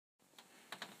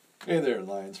Hey there,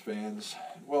 Lions fans.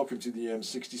 Welcome to the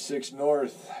M66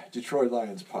 North Detroit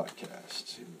Lions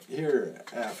podcast. Here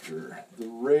after the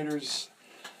Raiders'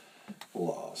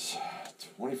 loss,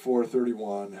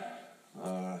 24-31.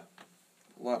 A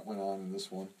lot went on in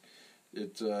this one.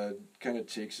 It kind of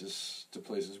takes us to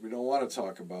places we don't want to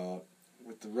talk about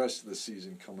with the rest of the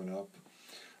season coming up.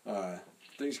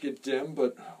 Things get dim,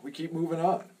 but we keep moving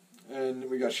on. And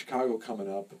we got Chicago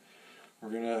coming up.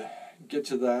 We're going to get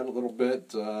to that a little bit,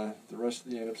 the rest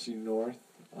of the NFC North.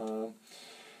 And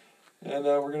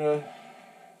we're going to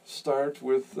start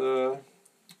with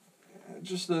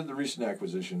just the recent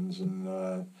acquisitions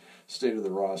and state of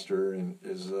the roster and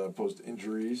as opposed to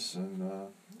injuries. And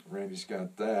Randy's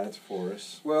got that for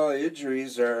us. Well,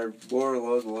 injuries are more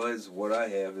along the lines of what I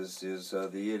have is the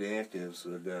inactives.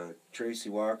 And Tracy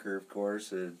Walker, of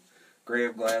course, and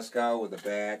Graham Glasgow with the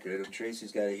back. And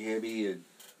Tracy's got a hammy, and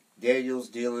Daniel's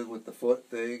dealing with the foot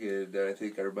thing, and I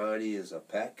think Armani is a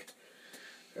pec,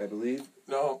 I believe.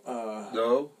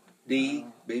 No, knee,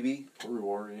 maybe.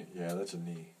 Rory, yeah, that's a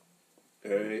knee.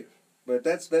 All right, but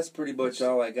that's pretty much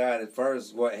all I got as far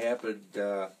as what happened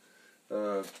during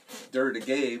the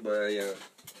game.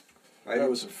 That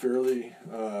was a fairly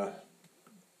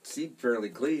seemed fairly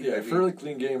clean. Yeah, fairly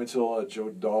clean game until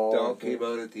Joe Dahl came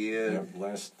out at the end. Yeah,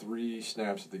 last 3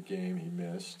 snaps of the game he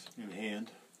missed.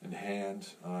 In hand,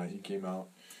 he came out.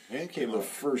 And came in the out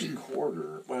first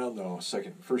quarter. Well, no,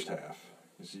 first half.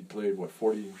 Because he played,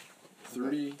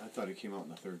 43? I thought he came out in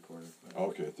the third quarter.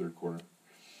 Okay, third quarter.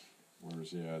 Where is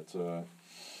he at? Way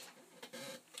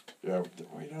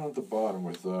down at the bottom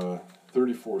with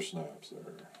 34 snaps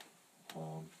there.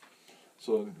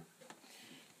 So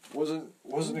wasn't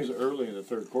It was early in the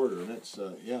third quarter, and it's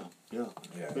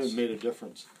it made a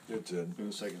difference. It did in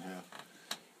the second half.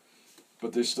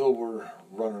 But they still were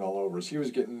running all over us. He was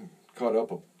getting caught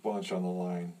up a bunch on the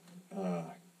line,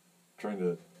 trying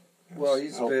to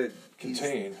help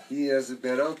contain. He hasn't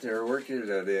been out there working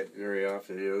on it very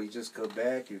often. He just come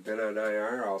back. He's been on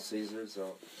IR all season,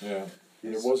 so yeah.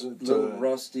 He's it wasn't a little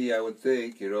rusty, I would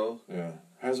think. Yeah,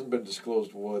 hasn't been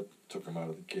disclosed what took him out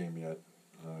of the game yet.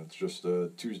 It's just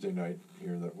Tuesday night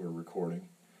here that we're recording.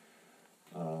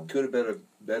 Could have been a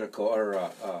medical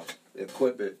or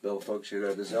equipment malfunction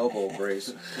on his elbow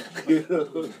brace.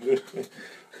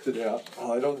 Yeah,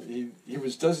 He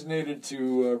was designated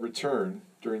to return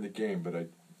during the game, but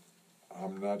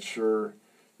I'm not sure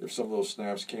if some of those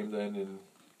snaps came then in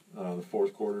the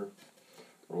fourth quarter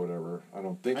or whatever. I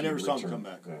don't think. I never saw him come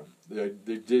back. Yeah,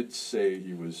 they did say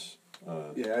he was.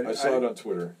 I saw it on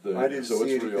Twitter. I didn't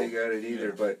see anything on it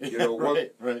either, but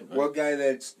one guy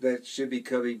that should be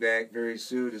coming back very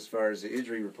soon, as far as the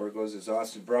injury report goes, is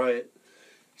Austin Bryant.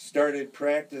 Started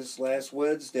practice last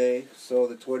Wednesday, so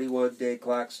the 21-day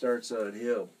clock starts on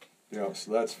him. Yeah,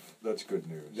 so that's good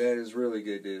news. That is really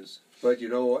good news. But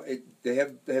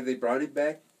have they brought him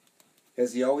back?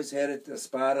 Has he always had a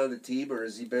spot on the team, or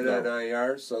has he been on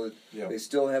IR? So they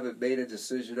still haven't made a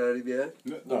decision on him yet.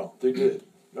 No, they did.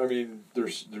 I mean, they're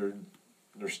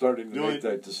starting to make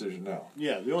that decision now.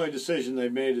 Yeah, the only decision they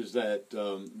made is that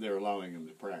they're allowing him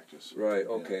to practice. Right.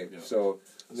 Okay. Yeah. So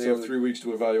they have 3 weeks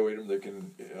to evaluate him. They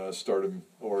can start him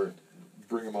or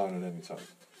bring him on at any time.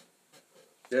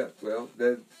 Yeah. Well,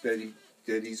 then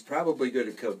he's probably going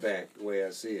to come back the way I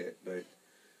see it, but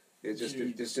it's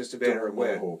just a matter of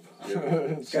when. Hope.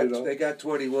 They got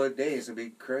 21 days. I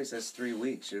mean, Christ, that's 3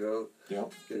 weeks. Yeah.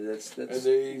 And that's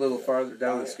a little farther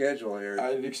down the schedule here.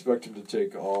 I'd expect him to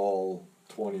take all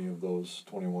 20 of those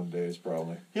 21 days,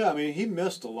 probably. Yeah, I mean, he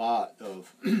missed a lot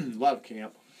of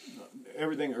camp,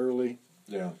 everything early.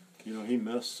 Yeah. He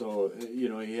missed, so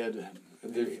he had.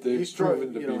 They've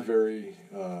proven to be very,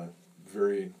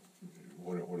 very.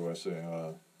 What do I say?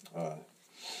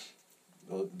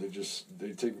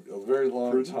 They take a very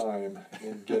long time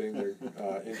in getting their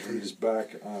injuries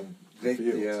back on the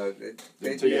field.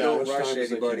 They don't rush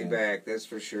anybody back. That's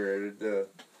for sure.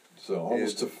 So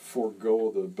almost to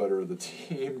forego the better of the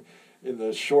team in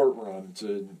the short run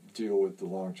to deal with the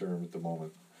long term at the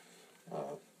moment.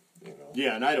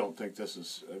 Yeah, and I don't think this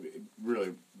is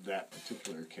really that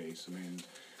particular case. I mean,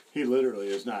 he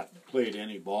literally has not played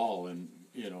any ball in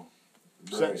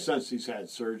since he's had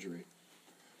surgery.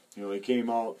 He came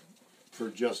out for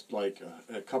just like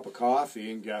a cup of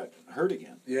coffee and got hurt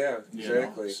again. Yeah,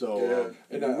 exactly. So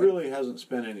he really hasn't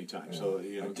spent any time. Yeah. So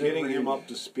getting him up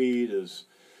to speed is,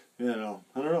 I don't know.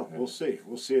 Yeah. We'll see.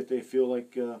 We'll see if they feel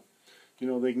like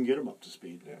they can get him up to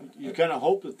speed. Yeah. You kind of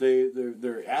hope that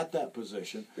they're at that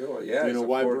position. Oh yeah.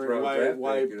 Why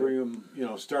bring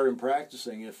him? Start him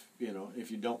practicing if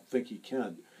you don't think he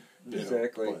can.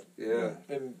 Exactly.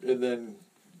 And then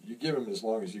you give him as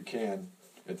long as you can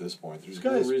at this point. This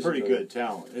guy's pretty good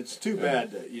talent. It's too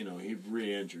bad that he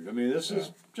re-injured. I mean, this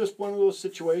is just one of those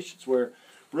situations where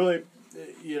really,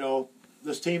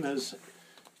 this team has,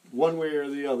 one way or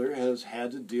the other, has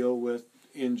had to deal with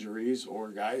injuries or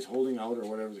guys holding out or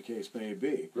whatever the case may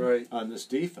be on this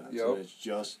defense. Yep. And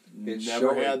it's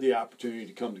never had the opportunity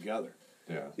to come together.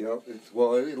 Yeah.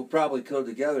 Well, it'll probably come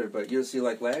together, but you'll see,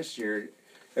 like last year,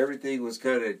 everything was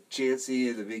kind of chancy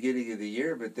in the beginning of the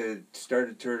year, but then it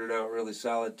started turning out really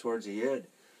solid towards the end.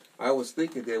 I was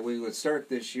thinking that we would start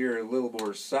this year a little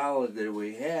more solid than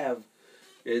we have,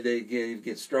 and they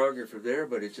get stronger from there.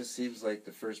 But it just seems like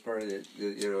the first part of it,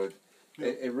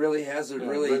 it really hasn't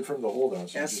really right from the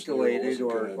holdouts, escalated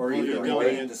or even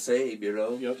remained the same.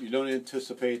 Yep. You don't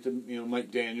anticipate that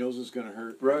Mike Daniels is going to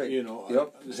hurt. Right.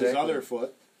 His other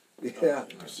foot. Yeah,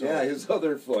 his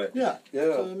other foot. Yeah.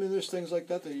 So, I mean, there's things like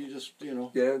that you just,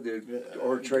 Yeah,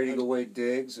 or trading away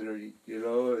Diggs, and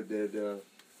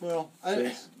well,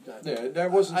 that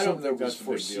wasn't something that was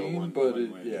foreseen, but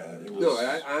it was. No,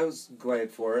 I was glad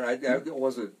for it. I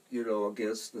wasn't,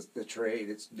 against the trade.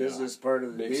 It's business part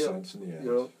of the Makes deal. sense in the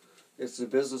end. It's the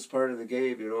business part of the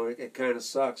game. It kind of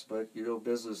sucks, but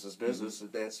business is business,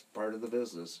 and that's part of the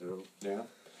business. Yeah.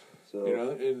 So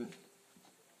and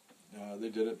they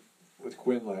did it with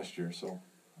Quinn last year, so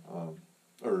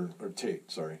or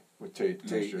Tate, sorry, with Tate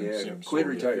last year. Yeah, Quinn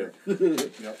retired.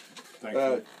 Yep.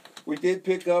 Thank we did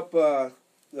pick up a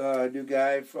new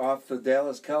guy off the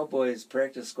Dallas Cowboys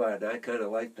practice squad. I kind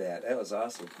of like that. That was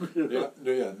awesome.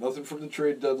 yeah. Nothing from the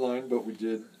trade deadline, but we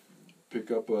did pick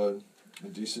up a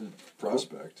decent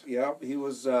prospect. Yeah, he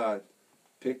was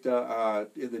picked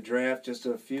in the draft. Just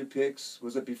a few picks.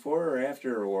 Was it before or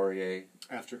after Aurier?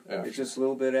 After. It's just a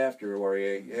little bit after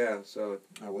Aurier. Yeah. So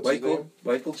what's his name?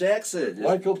 Michael Jackson.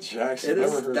 Michael Jackson. It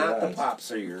Never is heard not of that. the pop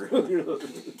singer.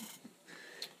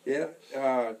 Yeah.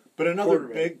 But another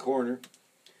big corner.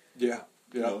 Yeah.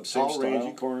 Tall, same rangy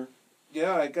style. corner.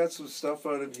 Yeah, I got some stuff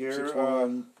on him here.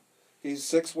 6'1". He's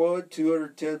 6'1",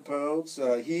 210 pounds.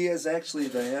 He is actually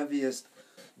the heaviest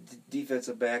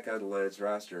defensive back on the Lions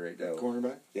roster right now.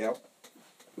 Cornerback? Yep.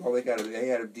 Well, they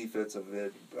had a defensive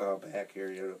end back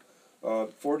here,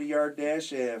 40-yard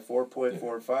dash at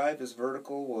 4.45. His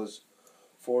vertical was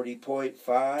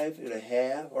 40.5 and a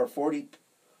half, or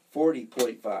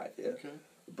 40.5. Yeah. Okay.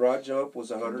 Broad jump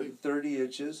was 130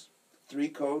 inches. 3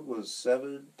 cone was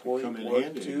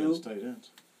 7.12. Tight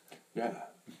ends. Yeah,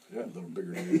 a little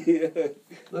bigger dude. Yeah.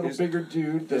 Bigger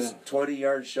dude. His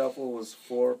 20-yard shuffle was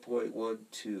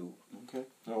 4.12. Okay.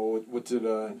 Oh, what did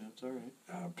That's all right.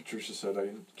 Patricia said? I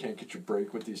can't get your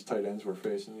break with these tight ends we're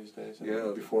facing these days.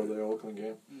 Yeah. Before the Oakland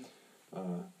game,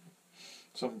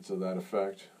 something to that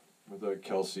effect with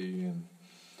Kelsey and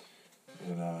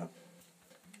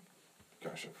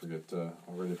gosh, I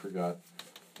already forgot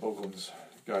Oakland's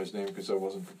guy's name because I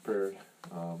wasn't prepared.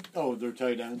 Their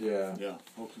tight end? Yeah. Yeah.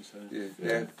 Oakland's tight end.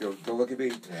 Yeah. Don't look at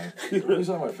me. Yeah. He's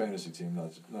on my fantasy team.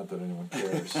 Not that anyone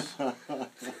cares.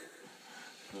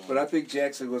 But I think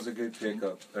Jackson was a good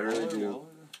pickup. I really do.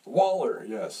 Waller,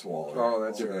 yes, Waller. Oh,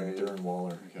 that's Darren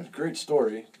Waller. Okay. Great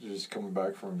story. Just coming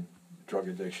back from drug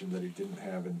addiction that he didn't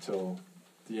have until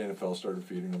the NFL started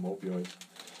feeding him opioids.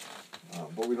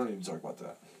 But we don't need to talk about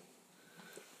that.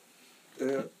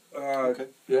 Okay.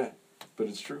 Yeah, but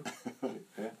it's true.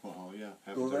 Yeah. Well, yeah.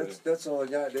 Well, that's all I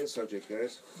got on that subject,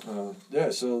 guys.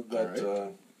 So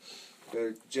that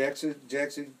Jackson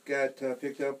got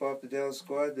picked up off the Dallas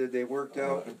squad. They worked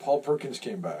out. And Paul Perkins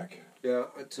came back. Yeah,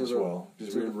 as well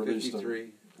because we released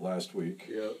him last week.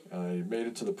 Yeah. And he made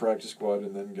it to the practice squad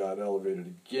and then got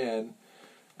elevated again.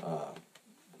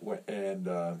 And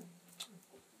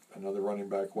another running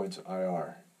back went to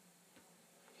IR.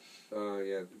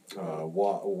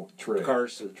 Trey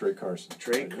Carson.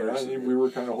 We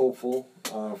were kind of hopeful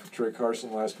for Trey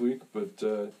Carson last week, but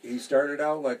he started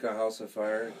out like a house of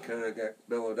fire. Kind of got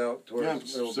mellowed out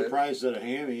towards. Yeah, I'm surprised that a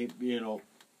hammy,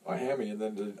 a hammy, and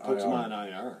then puts him on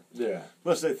IR. Yeah.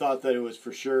 Unless they thought that it was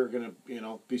for sure going to,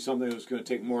 be something that was going to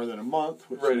take more than a month.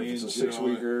 Which means, if it's a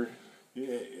 6-weeker.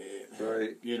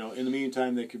 Right. In the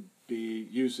meantime, they could be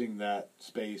using that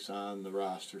space on the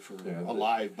roster for a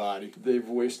live body. They've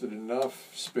wasted enough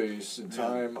space and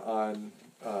time on.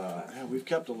 We've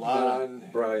kept a lot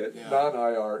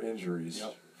non-IR injuries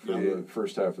for the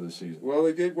first half of the season. Well,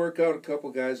 they did work out a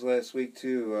couple guys last week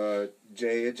too.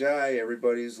 Jay Ajayi,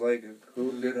 everybody's like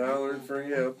hooting and hollering for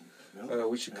him.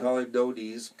 We should call him No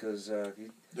Knees because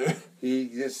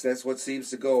that's what seems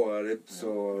to go on him.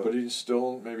 So, but he's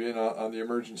still maybe on the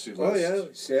emergency list. Oh yeah,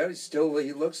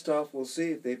 he looks tough. We'll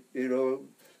see if they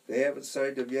they haven't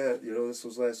signed him yet. This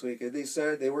was last week, and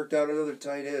they worked out another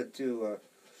tight end too.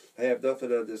 I have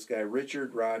nothing on this guy,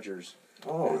 Richard Rodgers.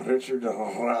 Oh, Richard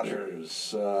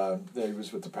Rodgers. Yeah, he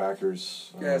was with the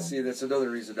Packers. Yeah, see, that's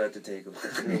another reason not to take him.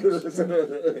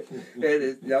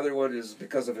 And the other one is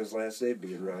because of his last name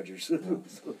being Rodgers. Yeah,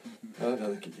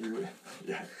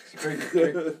 he's a great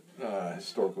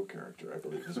historical character, I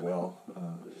believe, as well,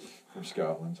 from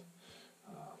Scotland.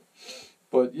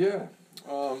 But yeah.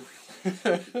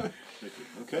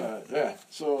 Okay. Yeah.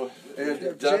 So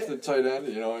depth at tight end,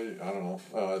 I don't know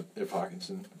if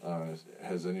Hockenson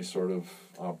has any sort of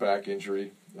back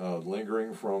injury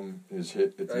lingering from his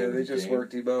hit at the end of the They just game.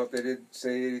 worked him out. They didn't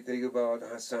say anything about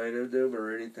signing him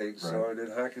or anything. Right. So and then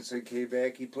Hockenson came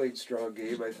back. He played strong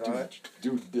game, I thought.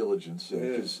 Due diligence,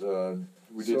 because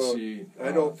we did see.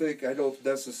 I don't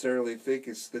necessarily think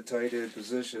it's the tight end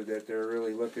position that they're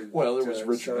really looking. Well, it was to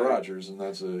Richard sign. Rodgers,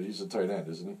 and he's a tight end,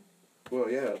 isn't he? Well,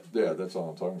 yeah. Yeah, that's all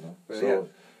I'm talking about. But So,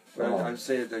 But I'm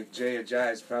saying that J and J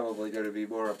is probably going to be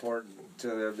more important to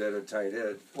them than a tight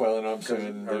end. well, and I'm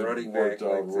saying a it running worked back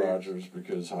out like that. Rodgers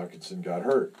because Hockenson got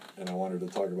hurt, and I wanted to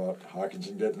talk about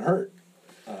Hockenson getting hurt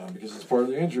because it's part of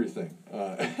the injury thing.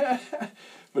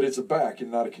 But it's a back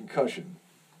and not a concussion,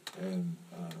 and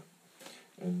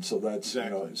so that's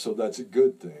Exactly. so that's a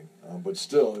good thing. But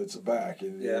still, it's a back,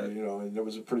 and Yeah. and it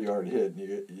was a pretty hard hit, and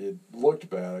it looked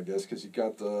bad, I guess, because he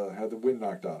had the wind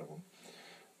knocked out of him.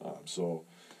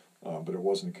 But it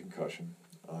wasn't a concussion.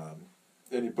 But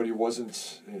he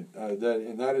wasn't.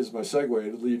 That is my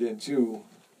segue to lead into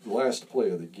the last play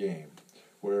of the game,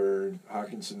 where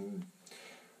Hockenson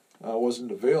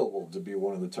wasn't available to be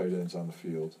one of the tight ends on the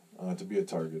field, to be a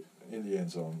target in the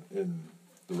end zone, in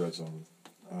the red zone.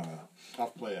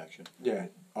 Off play action. Yeah,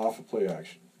 off of play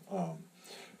action.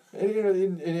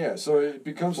 So it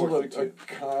becomes a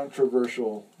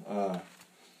controversial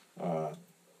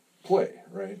play,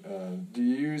 right? Do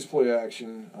you use play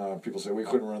action? People say we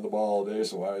couldn't run the ball all day,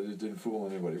 so it didn't fool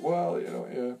anybody.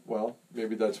 Well,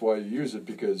 maybe that's why you use it,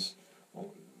 because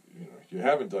you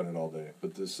haven't done it all day.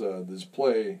 But this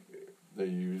play they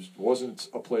used wasn't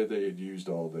a play they had used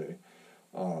all day.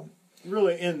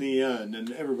 Really, in the end,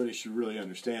 and everybody should really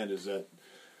understand, is that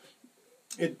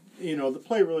the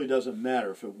play really doesn't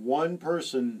matter. If one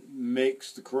person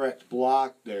makes the correct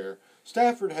block there,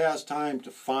 Stafford has time to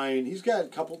find. He's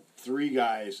got three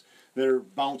guys that are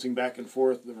bouncing back and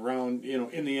forth around,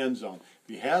 in the end zone. If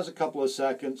he has a couple of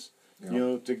seconds,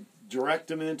 to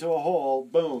direct him into a hole,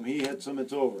 boom, he hits him.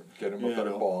 It's over. Get him a better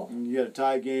ball. You got a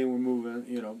tie game. We're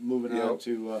moving on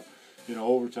to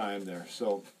overtime there.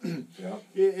 So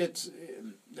it's.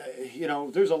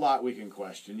 There's a lot we can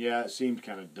question. Yeah, it seemed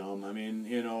kind of dumb. I mean,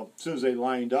 as soon as they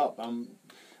lined up,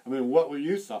 what were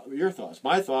your thoughts?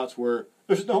 My thoughts were,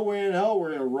 there's no way in hell we're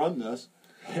going to run this.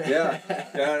 Right.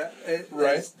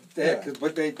 Yeah.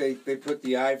 But they put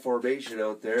the I formation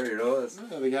out there,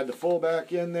 They had the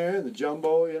fullback in there, the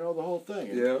jumbo, the whole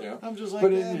thing. Yeah. I'm just like,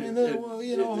 But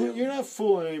you're not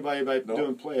fooling anybody by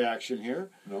doing play action here.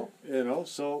 No.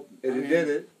 So And they did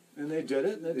it. And they did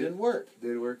it, and it didn't work.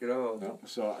 Didn't work at all. No.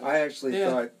 So I actually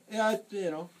thought. Yeah,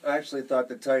 I actually thought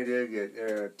the tight end,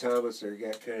 Thomas,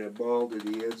 got kind of mauled in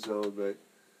the end zone, but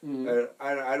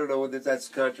I don't know whether that's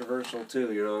controversial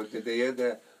too. Did they end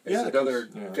that? It's another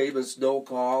famous no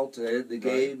call to end the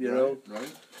game.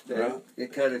 Right.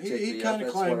 It kind of he kind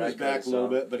of climbed his back a little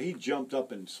bit, but he jumped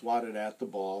up and swatted at the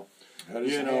ball. Had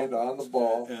his hand on the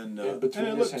ball, and in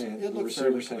between his hands, the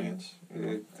receiver's hands.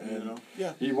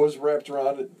 He was wrapped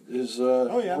around his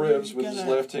ribs with his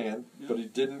left hand, but he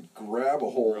didn't grab a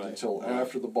hold until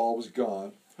after the ball was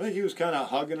gone. I think he was kind of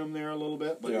hugging him there a little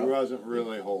bit, but he wasn't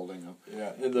really holding him.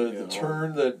 Yeah, and the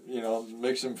turn that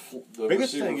makes him the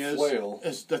biggest receiver thing flail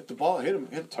is that the ball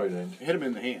hit tight end, hit him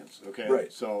in the hands. Okay,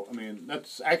 right. So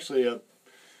that's actually it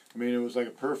was like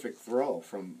a perfect throw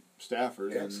from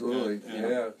Stafford. Absolutely,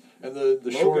 And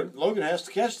the Logan has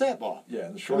to catch that ball. Yeah,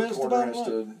 and the short corner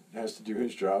has to do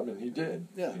his job, and he did.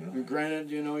 Yeah. And granted,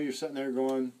 you're sitting there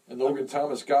going. And Logan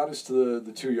Thomas got us to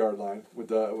the 2-yard line with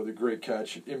a great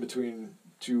catch in between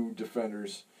two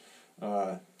defenders.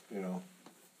 So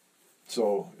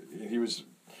he was.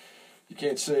 You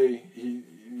can't say he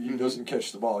doesn't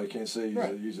catch the ball. You can't say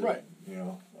he's a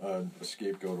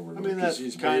scapegoat or whatever.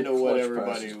 That's kind of what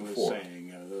everybody was saying.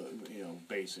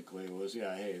 Basically was,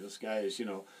 hey, this guy is,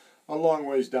 a long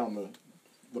ways down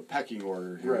the pecking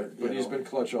order here. Right, but he's been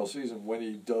clutch all season when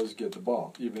he does get the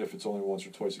ball, even if it's only once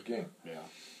or twice a game. Yeah.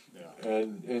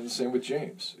 And same with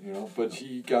James, but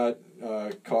he got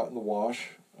caught in the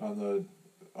wash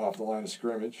off the line of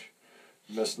scrimmage,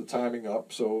 messed the timing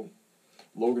up, so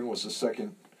Logan was the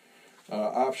second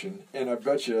option, and I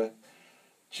bet you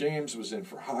James was in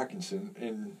for Hockenson,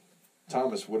 and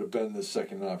Thomas would have been the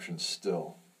second option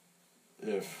still.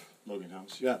 if Logan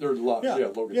Thomas, yeah.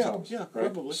 Logan Thomas. Yeah,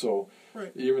 right? probably. So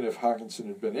right. even if Hockenson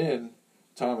had been in,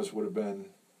 Thomas would have been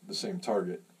the same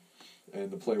target,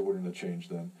 and the play wouldn't have changed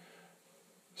then.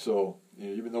 So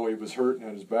even though he was hurt and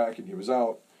had his back and he was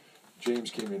out,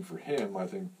 James came in for him, I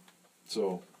think.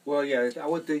 So. Well, yeah, I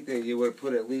would think that you would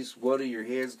put at least one of your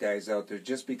hands guys out there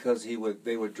just because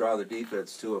they would draw the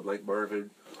defense to him, like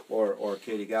Marvin or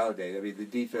Katie Galladay. I mean, the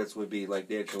defense would be like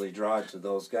naturally drawn to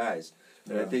those guys,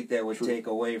 and I think that would take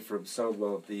away from some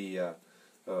of the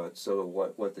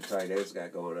what the tight ends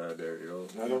got going on there. You know,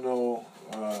 I don't know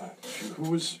who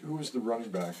was the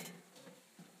running back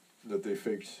that they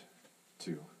faked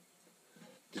to.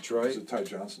 Detroit. Was it Ty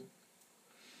Johnson?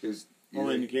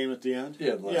 In the game at the end?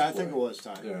 Yeah, I think it was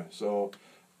Ty. Yeah, so,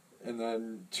 and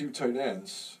then 2 tight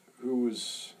ends. Who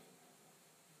was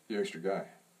the extra guy?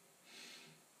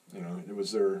 You know, it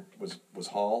was was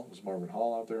Hall, was Marvin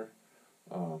Hall out there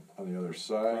on the other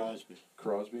side?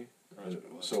 Crosby.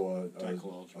 So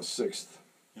a sixth.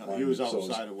 Yeah, he was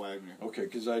outside of Wagner. Okay,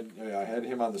 because I had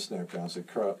him on the snap count. So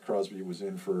Crosby was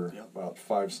in for about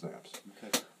 5 snaps.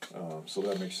 Okay. So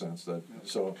that makes sense.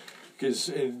 So, because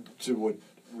to what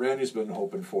Randy's been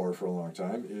hoping for a long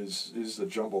time is the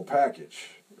jumbo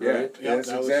package. Right? Yeah, that's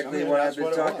exactly what I've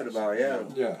been talking about. Yeah.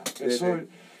 Yeah. And so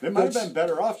they might have been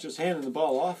better off just handing the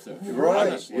ball off there. Right.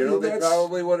 Honestly. You know, they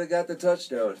probably would have got the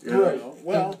touchdown. Right.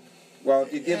 Well,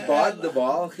 if you give Bond the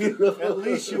ball, at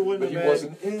least you wouldn't have. He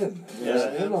wasn't in. He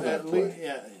wasn't in on that play.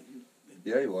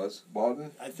 Yeah, he was.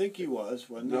 Bawden? I think he was.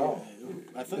 Wasn't no. He?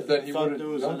 I thought then he would have.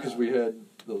 No, because we had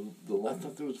the I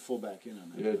thought there was a fullback in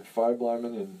on that. We had 5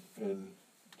 linemen and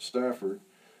Stafford,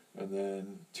 and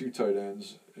then 2 tight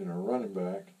ends and a running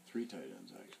back. 3 tight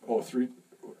ends, actually. Oh, 3.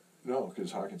 No,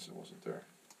 because Hockenson wasn't there.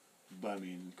 But I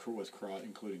mean,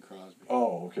 including Crosby.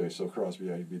 Oh, okay. So Crosby,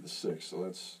 he'd be the 6th. So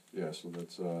that's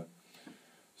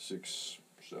 6,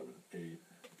 7, 8.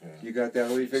 Yeah. You got that?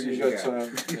 What do you figure you got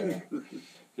time?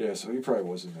 Yeah. So he probably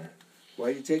wasn't there. Why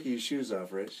are you taking your shoes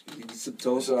off, Rich? You need some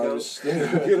toast. So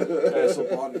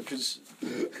Bawden, because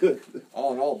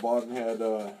all in all, Bawden had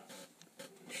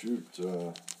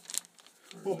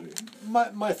well,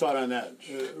 my thought on that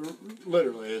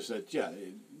literally is that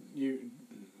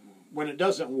when it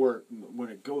doesn't work, when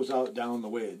it goes out down the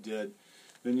way it did,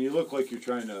 then you look like you're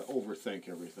trying to overthink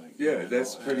everything. Yeah,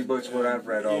 that's pretty much what I've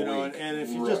read all week. And if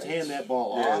you just hand that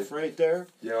ball off right there,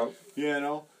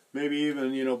 maybe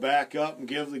even back up and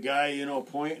give the guy a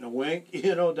point and a wink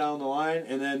down the line,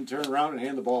 and then turn around and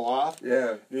hand the ball off.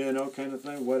 Yeah, kind of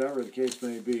thing, whatever the case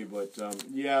may be. But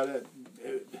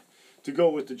to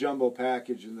go with the jumbo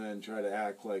package and then try to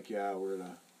act like we're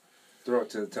gonna throw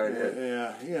it to the tight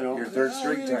end. Your third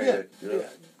string tight end.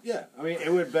 Yeah. I mean,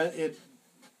 it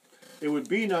would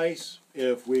be nice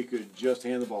if we could just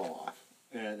hand the ball off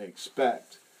and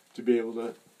expect to be able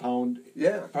to pound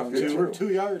 2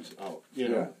 yards out,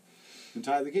 and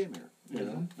tie the game here. You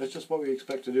know, that's just what we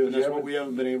expect to do, and that's what we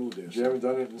haven't been able to do. You haven't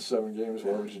done it in 7 games.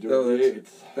 Why would you do it in the 8th?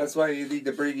 That's why you need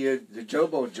to bring in the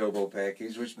jumbo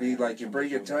package, which means like you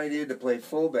bring a tight end to play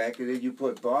fullback, and then you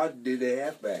put Bond in the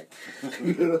halfback.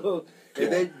 And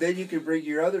then you can bring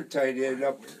your other tight end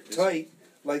up tight,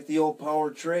 like the old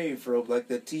power tray from like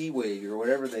the T-wing or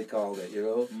whatever they called it,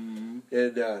 and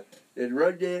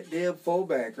run that damn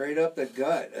fullback right up the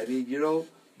gut. I mean,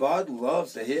 Bond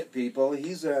loves to hit people.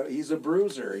 He's a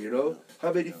bruiser,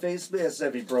 How many face masks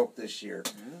have he broke this year?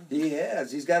 He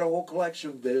has. He's got a whole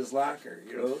collection in his locker,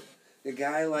 The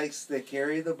guy likes to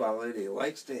carry the ball and he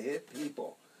likes to hit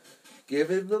people. Give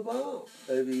him the ball.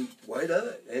 I mean, why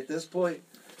not? At this point,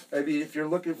 I mean, if you're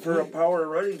looking for a power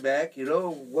running back,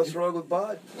 what's wrong with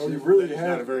Bond? Well, he really He's had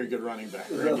not a very good running back.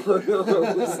 He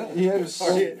had a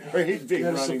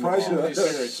surprisingly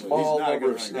small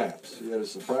number of snaps. He had a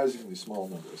surprisingly small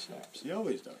number of snaps. He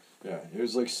always does. Yeah, it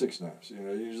was like 6 snaps. He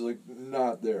was like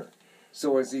not there.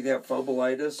 So does he have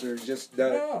fumbleitis or just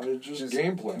not? No, it's just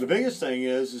game plan. The biggest thing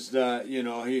is that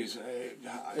he's a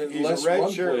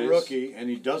redshirt rookie and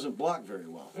he doesn't block very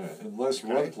well. Yeah, and less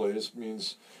run plays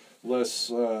means less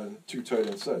 2 tight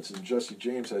end sets. And Jesse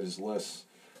James had his least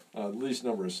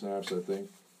number of snaps, I think,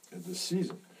 this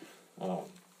season.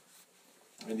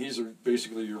 And these are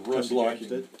basically your run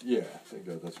blocking. Yeah, I think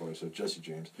that's what I said. Jesse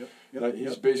James.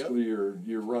 He's basically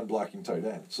your run blocking tight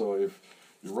end. So if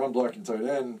your run blocking tight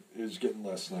end is getting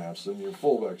less snaps, then your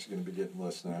fullback's going to be getting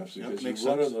less snaps because you're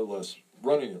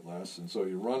running it less, and so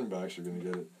your running backs are going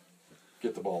to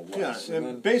get the ball less. Yeah,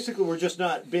 and basically we're just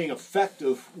not being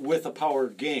effective with a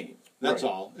powered game. That's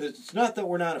all. It's not that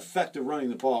we're not effective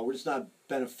running the ball. We're just not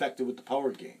been effective with the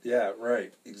powered game. Yeah,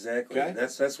 right. Exactly. Okay?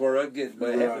 That's where I'm getting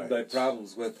having my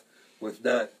problems with with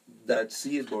not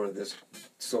seeing more of this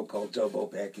so-called jumbo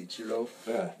package, you know?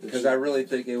 Yeah. Because I really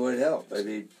think it would help. I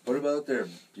mean, put them out there,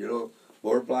 you know,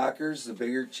 more blockers, the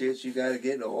bigger chance you got to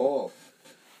get in a hole.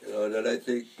 You know, and I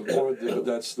think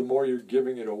the more you're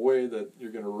giving it away that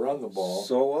you're going to run the ball.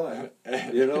 So what?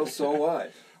 You know, so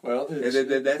what? Well, and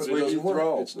then that's when you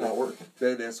throw. It's not working.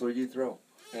 Then that's when you throw.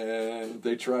 And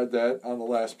they tried that on the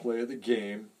last play of the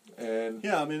game, and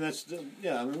yeah, I mean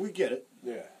we get it.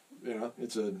 Yeah, you know,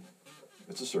 it's a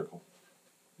circle.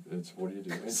 It's what do you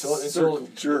do until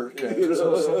jerk? Yeah,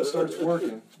 until something starts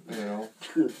working. You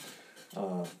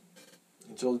know,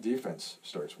 until the defense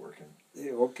starts working.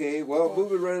 Yeah, okay, well,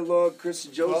 moving right along,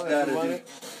 Christian Jones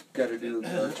got to do the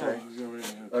contract.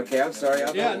 Okay, I'm sorry.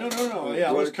 No. Yeah,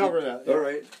 let's cover that. All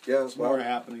right. Yeah, more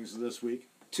happenings this week.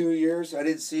 2 years. I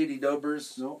didn't see any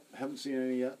numbers. No, haven't seen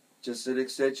any yet. Just an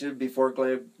extension before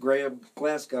Graham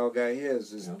Glasgow got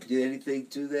his. Is anything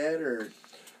to that, or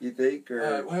you think,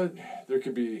 or well, there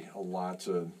could be a lot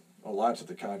to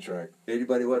the contract.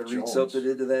 Anybody want to read something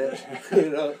into that?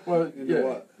 You know, well, into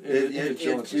what?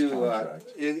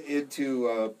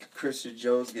 Into Christian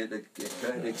Jones getting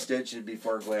an extension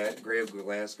before Graham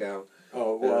Glasgow.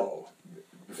 Oh well,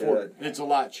 before it's a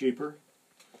lot cheaper.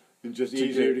 And just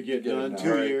easier to get done.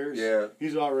 2 years. Yeah.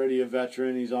 He's already a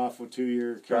veteran. He's off with 2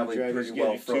 year contract. Probably pretty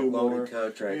well front-loaded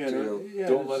contract, too. Yeah,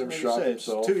 don't let him shop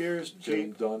himself. 2 years. Get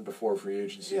him done before free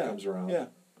agency comes around. Yeah.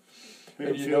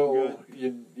 And you know,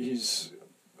 he's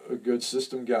a good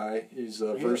system guy. He's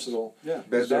versatile. Yeah.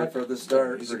 Been there from the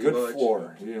start. He's a good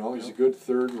floor. You know, he's a good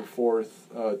third or fourth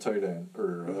tight end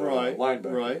or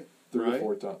linebacker. Right. Third or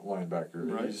fourth linebacker.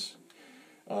 Right.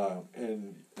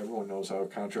 And everyone knows how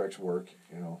contracts work.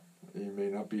 You know. He may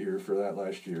not be here for that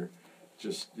last year.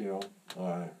 Just, you know,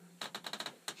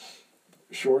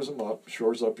 shores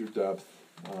up your depth.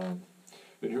 And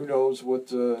who knows what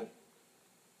the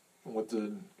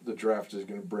draft is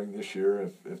going to bring this year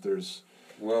if there's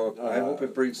I hope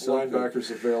it brings something.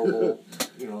 Linebackers available,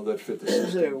 you know, that fit the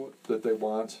system that they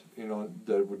want, you know,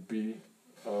 that would be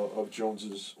of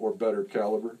Jones's or better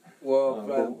caliber.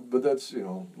 Well, but that's, you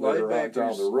know, later on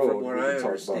down the road, from what we I can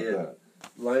talk about that.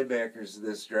 Linebackers in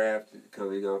this draft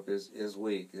coming up is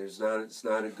weak. It's not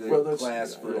a good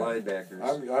class for linebackers.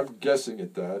 I'm guessing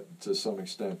at that to some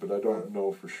extent, but I don't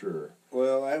know for sure.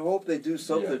 Well, I hope they do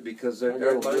something because their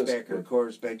linebacker core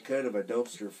has been kind of a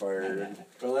dumpster fire.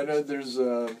 Well, I know there's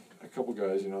a couple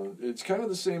guys. You know, it's kind of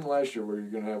the same last year where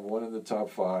you're going to have one in the top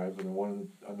 5 and then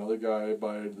another guy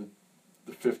by the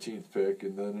 15th pick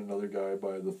and then another guy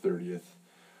by the 30th.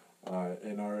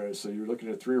 So you're looking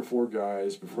at 3 or 4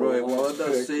 guys before. Right. Well, I'm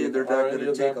not saying they're not going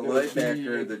to take a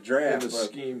linebacker in the draft. In the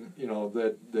scheme, you know,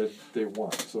 that they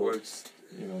want. So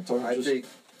you know, I think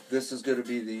this is going to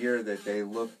be the year that they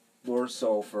look more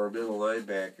so for a middle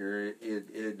linebacker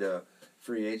in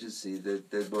free agency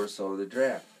than more so in the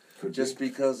draft.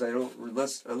 Because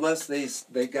unless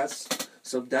they got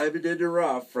some diamond in the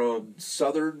rough from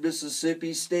Southern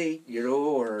Mississippi State, you know,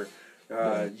 or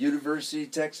University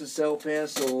of Texas El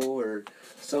Paso, or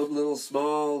some little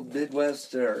small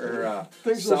Midwest or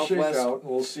things Southwest. Will shake out, and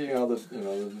we'll see how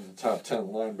the top 10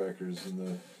 linebackers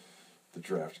in the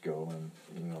draft go, and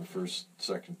you know, first,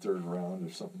 second, third round,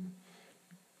 if something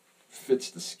fits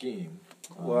the scheme.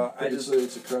 Well, it's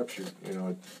a crapshoot, you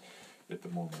know. At the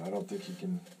moment, I don't think he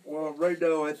can. Well, right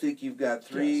now, I think you've got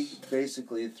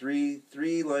basically three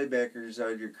linebackers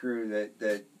on your crew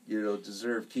that you know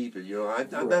deserve keeping. You know,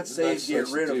 I'm not saying get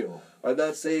rid of. I'm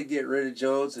not saying get rid of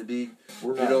Jones. I mean,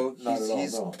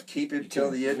 keep him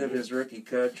till the end of his rookie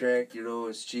contract. You know,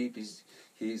 it's cheap.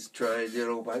 He's trying. You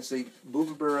know, I say move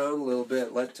him around a little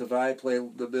bit. Let Tavai play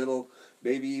the middle.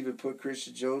 Maybe even put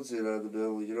Christian Jones in on the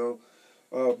middle. You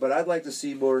know, but I'd like to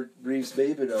see more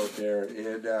Reeves-Maybin out there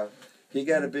and. He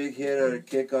got a big hit on a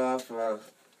kickoff,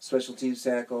 special teams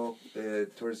tackle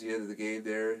towards the end of the game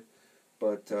there.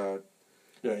 But Tom,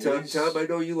 I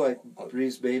know you like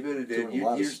Reeves-Maybin, and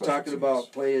you're talking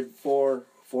about playing four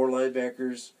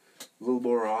linebackers a little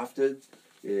more often.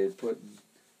 And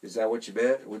is that what you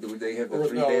meant? Would they have the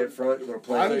 3-man front?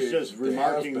 I was just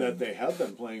remarking that they have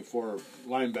been playing 4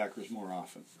 linebackers more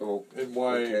often. Oh, and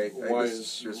why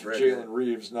is Jalen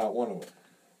Reeves not one of them?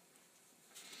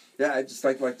 Yeah, I just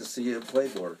like to see him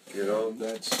play more. You know,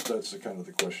 that's the kind of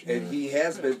the question. And he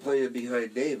has been playing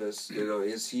behind Davis. You know,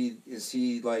 is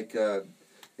he like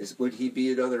would he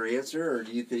be another answer, or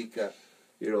do you think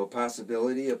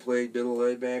possibility of playing middle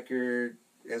linebacker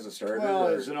as a starter? Well,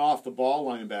 as an off the ball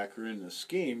linebacker in the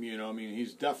scheme, you know, I mean,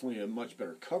 he's definitely a much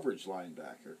better coverage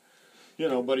linebacker. You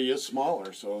know, but he is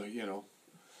smaller, so you know.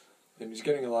 And he's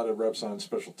getting a lot of reps on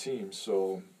special teams,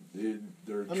 so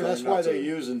they're. I mean, that's why they're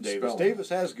using Davis. Davis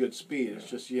has good speed. It's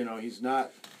just he's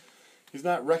not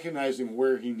recognizing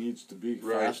where he needs to be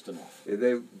fast enough.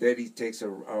 And then he takes a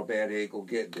bad angle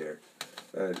getting there.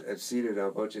 I've seen it a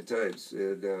bunch of times,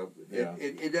 and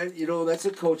that's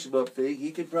a coach him up thing.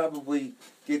 He could probably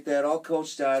get that all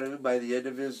coached out of him by the end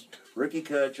of his rookie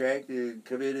contract and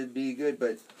come in and be good.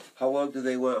 But how long do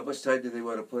they want? How much time do they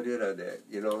want to put in on that?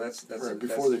 That's right,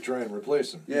 before they try and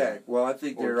replace him. Yeah, well, I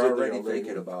think they're already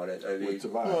thinking about it. I mean,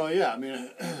 well, yeah, I mean,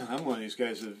 I'm one of these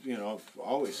guys that I've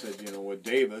always said, with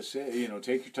Davis,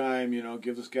 take your time,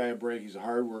 give this guy a break. He's a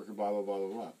hard worker, blah blah blah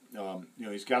blah blah.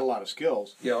 He's got a lot of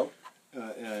skills. Yeah.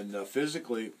 And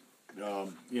physically,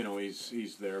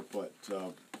 he's there, but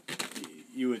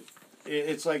you would.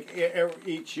 It's like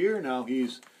each year now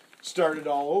he's started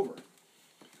all over.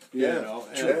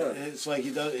 It's like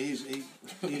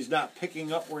he's not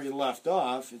picking up where he left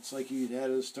off. It's like he had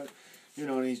to start,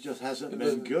 and he just hasn't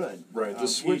been good. Right.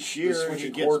 Each year he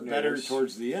gets better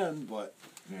towards the end, but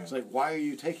it's like, why are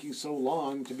you taking so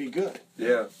long to be good?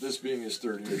 Yeah. This being his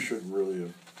third year should really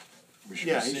have. We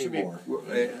should he should more.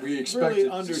 We expect really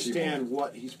understand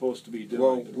what he's supposed to be doing.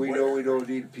 Well, we know we don't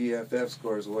need PFF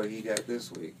scores what he got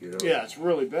this week. Yeah, it's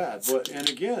really bad. And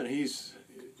again, he's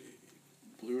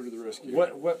blew to the rescue.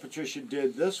 What Patricia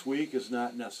did this week is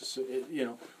not necessary.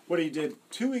 What he did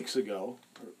 2 weeks ago,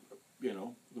 or,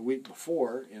 the week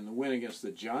before in the win against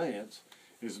the Giants,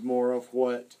 is more of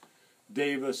what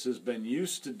Davis has been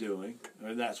used to doing,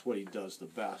 and that's what he does the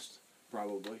best.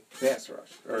 Probably pass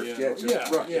rush, or rush.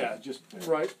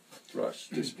 Rush,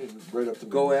 just right up the middle.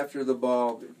 Go after the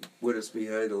ball with us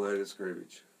behind the line of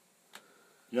scrimmage.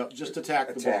 Yep, just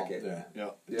attack the ball. It.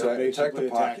 Yeah, attack the pocket.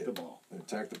 Attack the ball.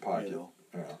 Attack the pocket.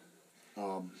 Yeah.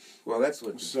 Well, that's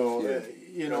what. So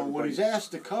when he's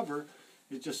asked to cover,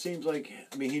 it just seems like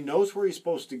he knows where he's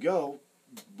supposed to go,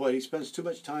 but he spends too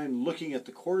much time looking at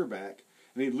the quarterback,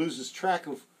 and he loses track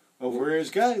of where his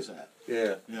guy's at.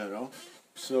 Yeah.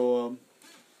 So,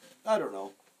 I don't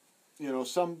know.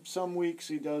 Some weeks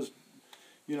he does,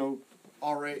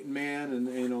 all right in man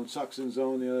and sucks in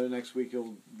zone. The other next week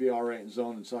he'll be all right in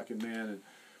zone and suck in man.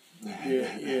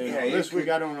 And this week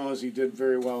I don't know as he did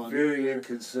very well. Very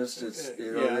inconsistent.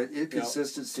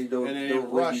 Inconsistency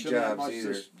don't rush win you jobs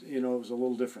either. It was a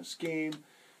little different scheme.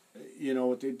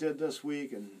 What they did this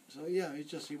week, and so he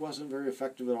wasn't very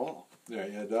effective at all. Yeah,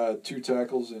 he had 2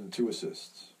 tackles and 2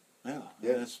 assists. Yeah.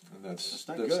 That's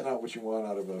not what you want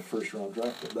out of a first-round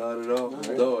draft pick. Not at all.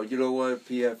 No, you know what?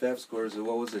 PFF scores,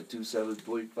 what was it,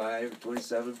 27.5,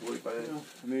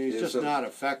 27.5? He's just not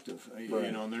effective.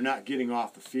 And they're not getting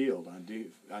off the field on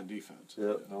defense.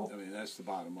 Yeah. No. That's the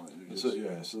bottom line. So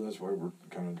that's why we're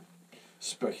kind of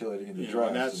speculating in the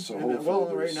draft.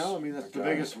 Right now, that's the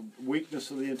biggest weakness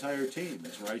of the entire team.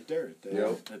 It's right there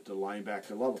at the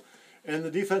linebacker level. And the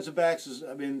defensive backs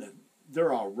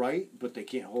they're all right, but they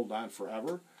can't hold on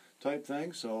forever, type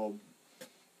thing. So,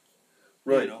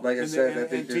 like I said, I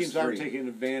think teams aren't taking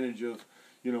advantage of,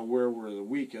 where we're the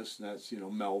weakest, and that's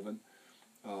Melvin.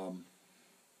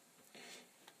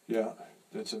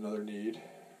 That's another need.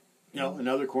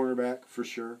 Another cornerback for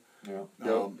sure. Yeah.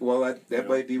 That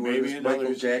might be where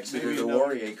Michael Jackson and the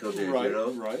Warrior come in.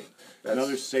 Right.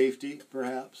 Another safety,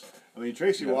 perhaps.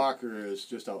 Tracy Walker is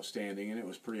just outstanding, and it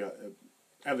was pretty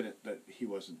evident that he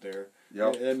wasn't there.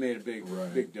 Yep. It made a big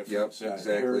difference. Yep,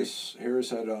 exactly. Harris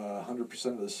had 100%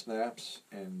 of the snaps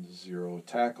and 0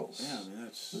 tackles. Yeah,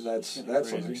 that's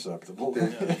unacceptable.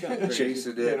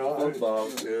 Chasing that football.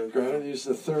 Granted, he's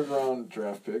the 3rd-round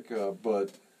draft pick,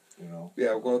 but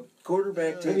Yeah, well,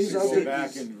 quarterback takes go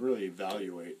back and really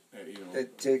evaluate.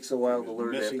 It takes a while to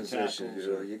learn that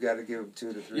position. You got to give him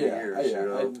 2 to 3 years.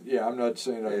 I'm not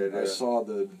saying I saw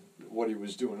what he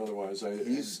was doing. Otherwise,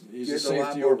 he's a safety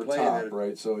safety over top,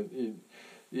 right? So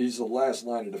he's the last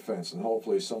line of defense, and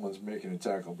hopefully someone's making a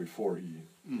tackle before he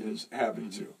is having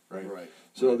to, right?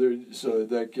 So so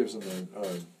that gives him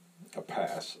a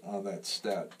pass on that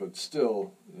stat, but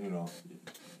still,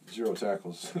 0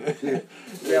 tackles.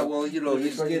 Yeah, well,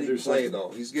 he's getting play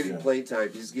though. He's getting play time.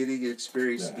 He's getting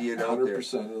experience being out there,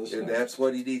 and that's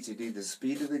what he needs. He needs the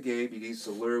speed of the game. He needs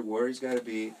to learn where he's got to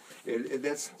be, and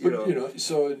that's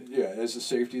So as a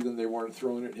safety, then they weren't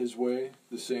throwing it his way,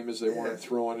 the same as they weren't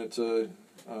throwing it to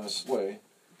Slay.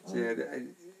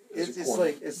 It's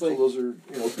like those are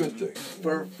good things.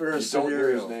 For a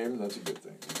scenario, his name, that's a good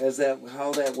thing.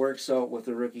 How that works out with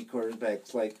the rookie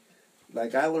quarterbacks, like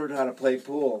I learned how to play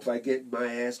pool by getting my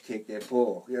ass kicked at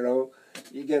pool. You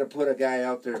got to put a guy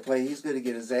out there to play. He's going to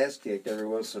get his ass kicked every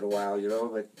once in a while,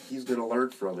 but he's going to learn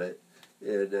from it.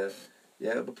 And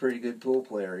I'm a pretty good pool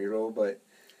player, but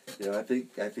I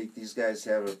think these guys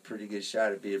have a pretty good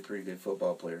shot at being pretty good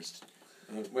football players.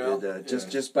 Well, and,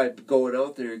 just by going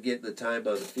out there and getting the time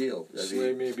on the field.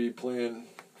 Slay may be playing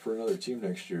for another team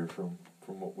next year, from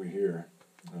what we hear.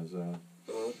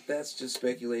 Well, that's just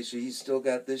speculation. He's still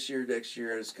got this year, next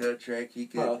year on his contract. He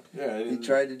could. Well, yeah, he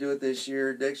tried to do it this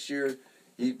year. Next year,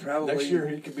 he probably. Next year,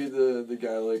 he could be the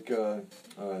guy like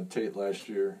Tate last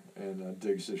year and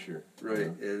Diggs this year. Right,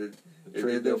 and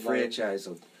then they'll franchise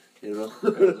him. No,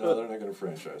 they're not going to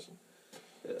franchise him.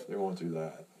 Yeah. They won't do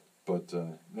that. But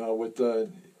no, with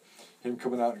him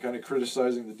coming out and kind of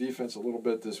criticizing the defense a little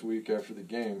bit this week after the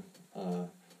game,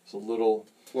 it's a little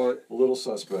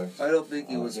suspect. I don't think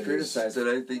he was criticizing.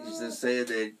 I think he's just saying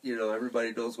that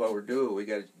everybody knows what we're doing. We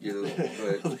got But you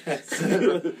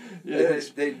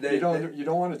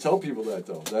don't want to tell people that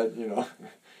though. That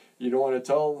you don't want to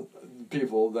tell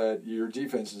people that your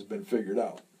defense has been figured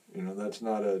out. That's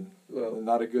not a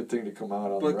good thing to come out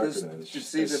on the record as.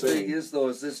 The thing is, though,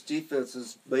 is this defense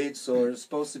is made so they're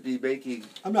supposed to be making.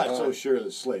 I'm not so sure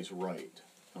that Slay's right.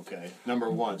 Okay,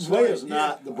 number one, Slay is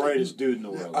not the brightest dude in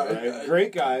the world. Right?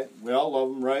 Great guy, we all love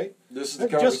him, right? This is the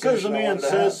just because a conversation man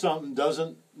says something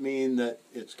doesn't mean that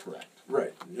it's correct.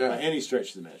 Right. Yeah. By any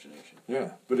stretch of the imagination.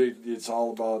 Yeah, but it's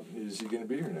all about, is he going to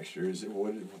be here next year? Is it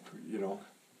what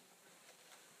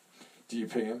Do you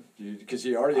pay him? Because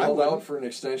he already held out for an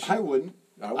extension. I wouldn't.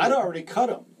 I'd already cut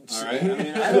him. All right. I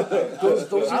mean,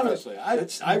 honestly,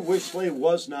 I wish Slay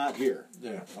was not here.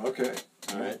 Yeah. Okay.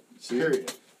 All right. See,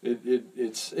 period.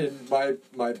 It's in my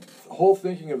whole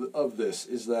thinking of this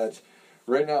is that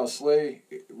right now Slay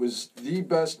was the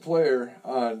best player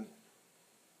on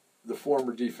the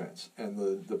former defense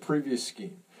and the previous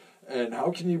scheme, and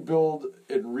how can you build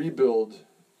and rebuild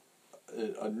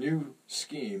a new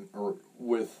scheme or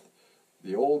with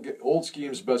the old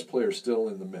scheme's best player still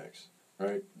in the mix,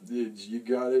 right? You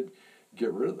got to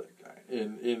get rid of that guy.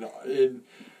 And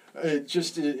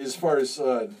just as far as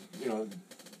I don't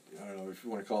know if you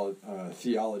want to call it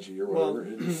theology or whatever.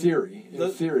 In theory,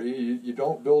 you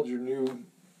don't build your new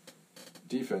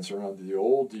defense around the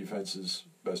old defense's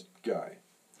best guy.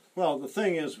 Well, the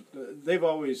thing is, they've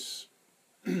always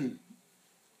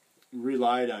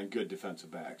relied on good defensive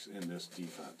backs in this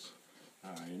defense.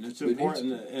 All right, and it's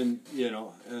important, and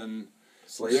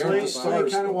Slay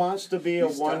kind of wants to be a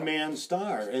one-man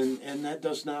star, and that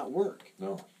does not work.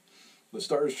 No. The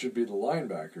stars should be the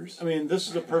linebackers. I mean, this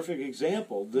is a perfect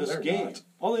example. This game, not.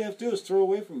 All they have to do is throw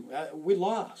away from. We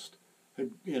lost,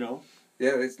 Yeah,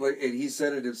 it's like, and he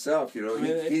said it himself. He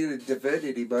didn't defend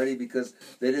anybody because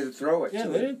they didn't throw it. Yeah,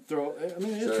 they didn't throw. I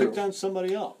mean, they picked on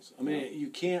somebody else. I mean, you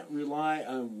can't rely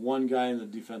on one guy in the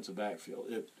defensive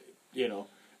backfield.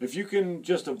 If you can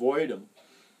just avoid him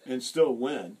and still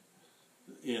win,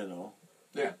 you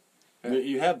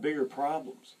have bigger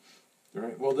problems.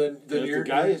 Right. Well, then your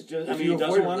guy is just. I mean, he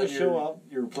doesn't want to show up.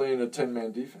 You're playing a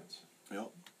 10-man defense.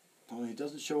 Yep. Well, he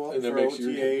doesn't show up and for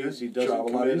OTAs. He doesn't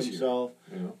commit himself.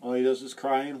 All he does is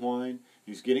cry and whine.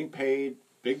 He's getting paid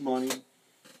big money.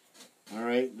 All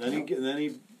right. Then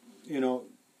he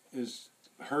is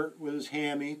hurt with his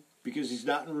hammy because he's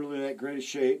not in really that great a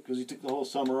shape because he took the whole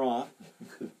summer off.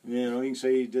 He can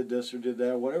say he did this or did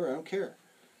that or whatever. I don't care.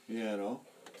 Yep.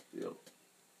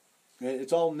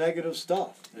 It's all negative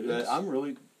stuff that I'm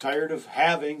really tired of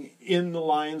having in the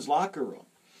Lions locker room.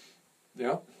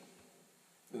 Yeah.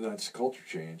 And that's culture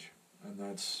change. And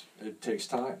it takes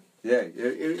time. Yeah.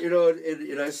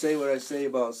 And I say what I say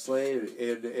about Slay and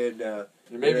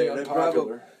it may be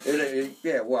unpopular.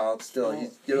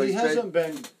 He hasn't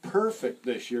been perfect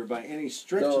this year by any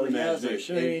stretch of the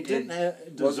imagination. He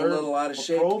didn't deserve a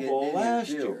Pro Bowl last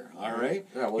year. All right?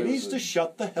 Yeah, he needs to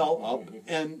shut the hell up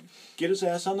and get his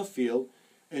ass on the field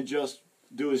and just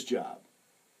do his job.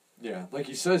 Yeah, like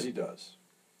he says he does.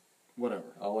 Whatever.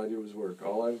 All I do is work.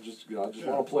 I just want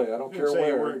to play. I don't care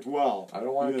where. He worked well. I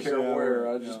don't want to care where.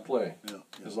 I just play. Yeah.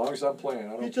 As long as I'm playing,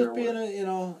 I don't care. He's just being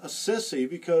a sissy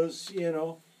because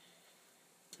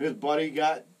his buddy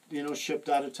got shipped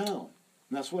out of town.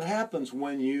 And that's what happens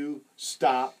when you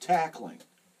stop tackling.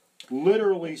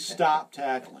 Literally stop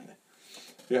tackling.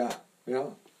 Yeah.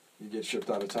 You get shipped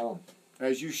out of town.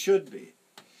 As you should be.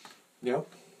 Yep.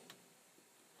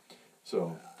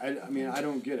 So I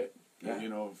don't get it. Yeah.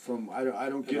 I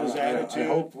don't get his attitude. I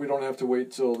hope we don't have to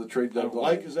wait till the trade deadline. I don't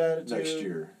like his attitude next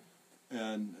year.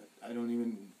 And I don't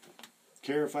even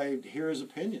care if I hear his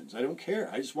opinions. I don't care.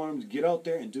 I just want him to get out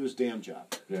there and do his damn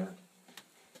job. Yeah.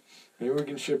 Maybe we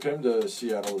can ship him to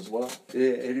Seattle as well.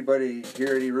 Yeah, anybody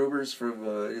hear any rumors from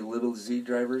little Z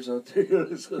drivers out there?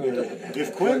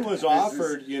 If Quinn was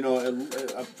offered,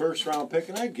 a first-round pick,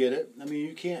 and I get it. I mean,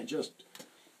 you can't just,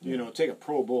 take a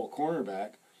Pro Bowl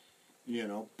cornerback. You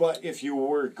know, but if you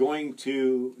were going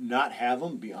to not have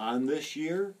him beyond this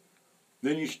year,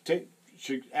 then you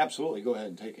should absolutely go ahead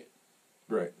and take it.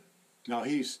 Right. Now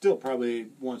he still probably,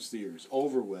 once the year's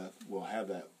over with, will have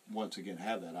that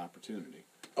opportunity.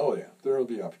 Oh yeah, there will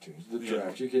be opportunities. The Yeah.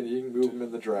 draft, you can move them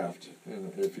in the draft,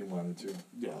 if you wanted to.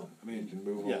 Yeah, I mean, you can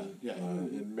move them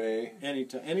in May.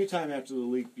 Anytime after the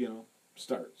league,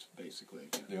 starts basically.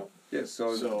 Yep. Yeah.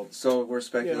 So we're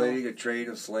speculating a trade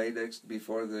of Slay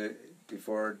before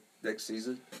next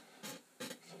season.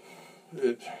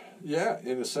 Yeah,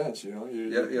 in a sense,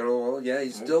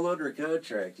 he's still under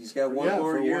contract. He's got one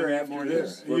more year after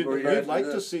this. You'd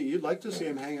like to see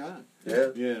him hang on.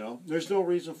 Yeah. There's no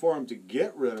reason for him to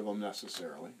get rid of him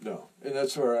necessarily. No, and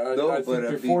that's where I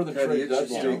think before the trade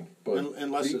deadline,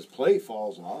 unless his play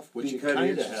falls off, which it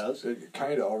kind of has. It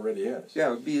kind of already has. Yeah,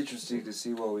 it would be interesting to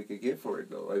see what we could get for it,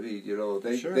 though. I mean,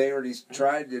 they already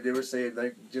tried. They were saying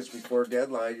just before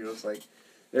deadline, it's like.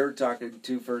 They were talking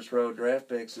 2 first-round draft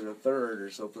picks and a third or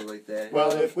something like that.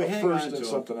 Well, if we hang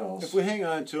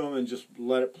on to him and just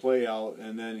let it play out,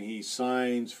 and then he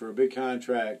signs for a big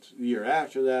contract the year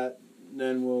after that,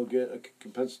 then we'll get a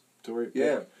compensatory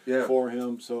pick for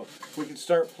him. So we can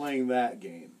start playing that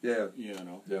game. Yeah.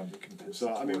 Yeah.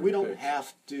 So I mean, we don't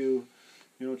have to,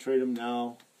 trade him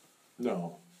now.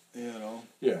 No.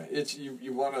 Yeah, it's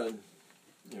you want to,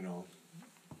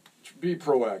 be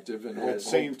proactive and at the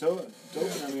same token.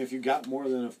 I mean, if you got more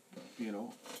than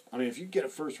if you get a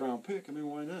first-round pick, I mean,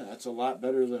 why not? That's a lot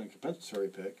better than a compensatory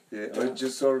pick. Yeah,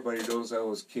 just so everybody knows, I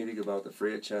was kidding about the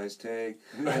franchise tag.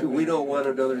 We don't want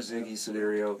another Ziggy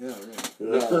scenario. Yeah,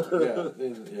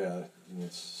 right.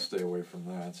 Let's stay away from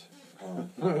that.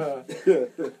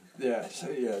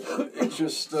 It's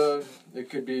just it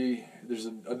could be. There's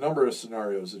a number of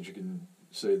scenarios that you can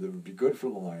say that would be good for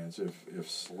the Lions if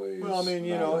Slay's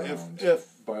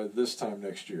if by this time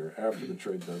next year after the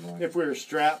trade deadline. If we were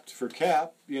strapped for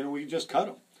cap, we just cut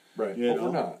him. Right, but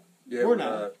we're not. Yeah, we're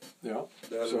not. Yeah.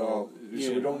 So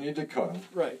we don't need to cut him.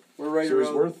 Right. We're right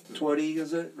around 20,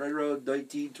 is it? Right around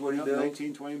 19, 20 mil?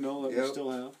 19, 20 mil that we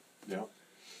still have. Yeah.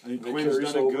 I think Quinn's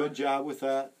done a good job with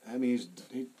that. I mean,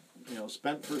 he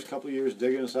spent the first couple of years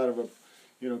digging us out of a,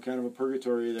 kind of a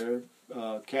purgatory there,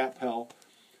 cap hell.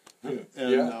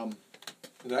 And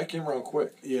that came around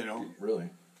quick. Really.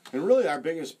 And really our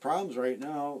biggest problems right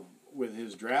now with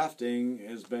his drafting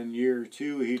has been year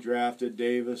 2. He drafted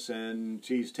Davis and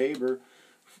Cheese Tabor,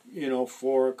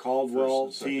 for a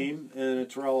Caldwell team and a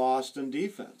Terrell Austin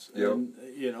defense. Yep.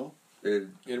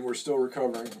 And, and we're still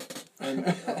recovering.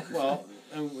 And,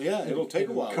 it'll take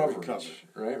a while to recover.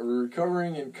 Right? We're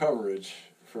recovering in coverage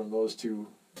from those 2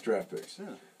 draft picks.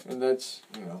 Yeah. And that's,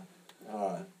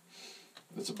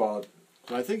 it's about.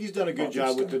 So I think he's done a good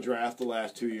job with the draft the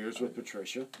last 2 years with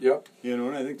Patricia. Yep.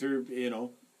 And I think they're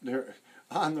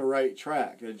on the right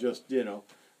track. It just,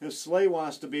 if Slay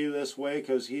wants to be this way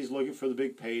because he's looking for the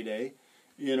big payday,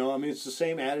 it's the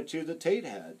same attitude that Tate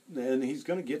had, and he's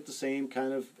going to get the same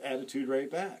kind of attitude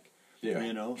right back.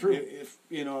 Yeah. True. If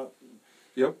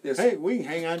Yep. Yes. Hey, we can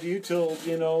hang on to you till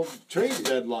trade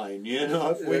deadline.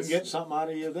 If we can get something out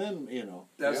of you, then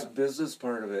That's the business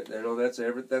part of it.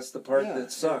 That's the part that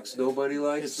sucks. Nobody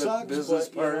likes the business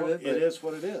part of it. It is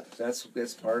what it is.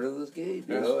 That's part of the game.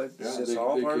 It's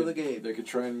all part of the game. They could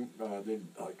try and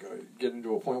get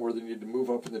into a point where they need to move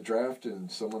up in the draft,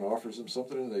 and someone offers them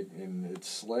something, and it's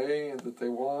Slay that they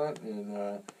want,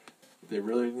 and they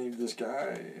really need this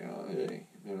guy.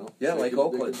 Yeah, like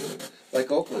Oakland.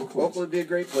 Oakland would be a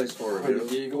great place for him.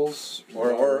 The Eagles,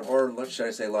 or should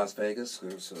I say Las Vegas?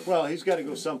 Well, he's got to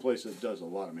go someplace that does a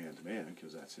lot of man-to-man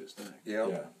because that's his thing.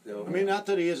 Yeah. I mean, not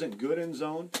that he isn't good in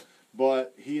zone,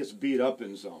 but he is beat up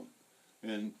in zone,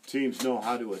 and teams know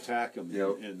how to attack him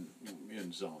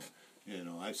in zone.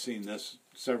 I've seen this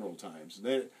several times.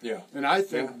 And I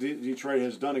think Detroit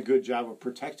has done a good job of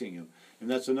protecting him, and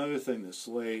that's another thing that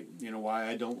Slay. Why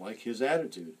I don't like his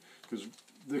attitude, because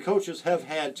the coaches have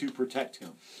had to protect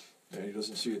him. And he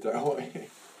doesn't see it that way,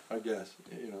 I guess.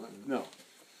 No.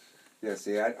 Yeah,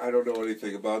 see, I don't know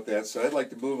anything about that, so I'd like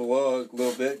to move along a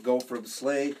little bit, go from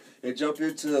Slay, and jump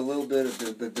into a little bit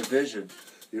of the division.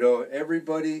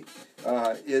 Everybody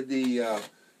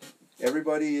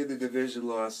in the division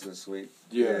lost this week.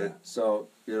 Yeah. And so,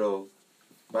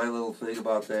 my little thing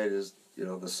about that is,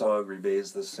 the song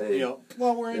remains the same.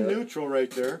 Well, we're in neutral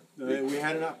right there. We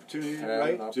had an opportunity,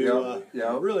 to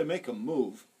really make a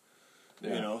move.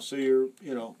 Yeah. So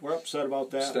we're upset about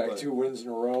that. Stacked 2 wins in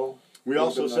a row. We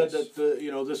also said that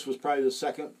this was probably the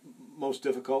second most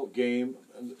difficult game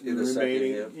in the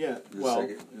remaining.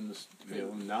 In the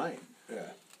 9.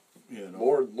 Yeah. You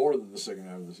know, more than the second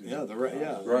half of the season. Yeah,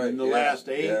 right. In the last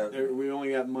 8, we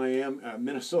only got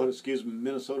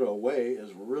Minnesota away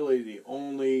is really the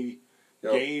only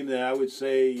game that I would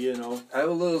say, you know. I'm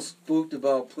a little spooked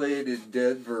about playing in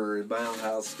Denver in Mile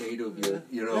High Stadium, in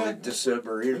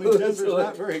December. Denver's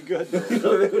not very good. We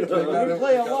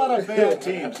play a lot of bad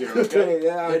teams here. Okay?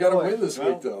 They got to win this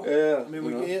week, though. Yeah.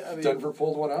 Denver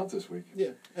pulled one out this week.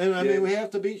 Yeah, and we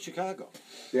have to beat Chicago.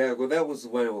 Yeah, well, that was the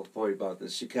one point about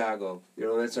this. Chicago.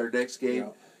 That's our next game.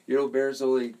 Yeah. Bears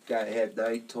only had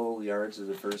 9 total yards in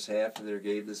the first half of their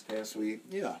game this past week.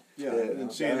 Yeah.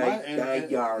 And Nine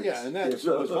yards. Yeah, and that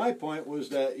was my point was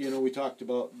that, we talked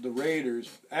about the Raiders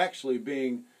actually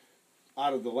being,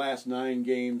 out of the last 9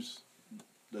 games,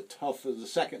 the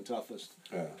second toughest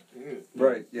game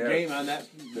on that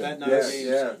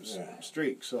 9-game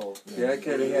streak. So I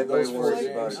kind of had those 4 games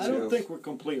about it too. I don't think we're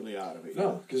completely out of it.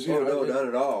 No, because not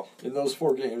at all. In those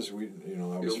 4 games,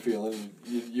 I was feeling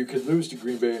you could lose to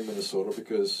Green Bay and Minnesota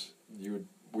because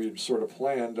we'd sort of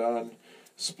planned on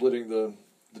splitting the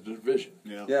division.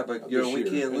 Yeah, but we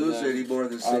can't lose any more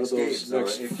than 6 games. So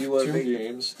if you want 2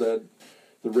 games, that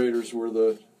the Raiders were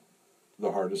the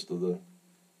hardest of the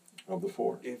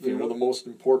 4. The most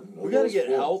important. We got to get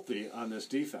healthy on this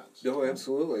defense. No,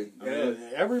 absolutely.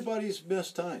 Everybody's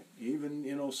missed time, even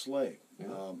Slay,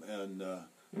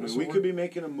 we could be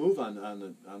making a move on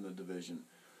the division.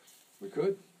 We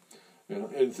could.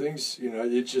 And things,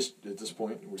 it just, at this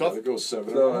point, we got to go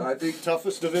 7-1. So I think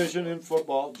toughest division in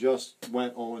football just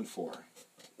went 0-4.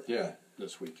 Yeah.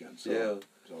 This weekend. So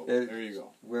there you go.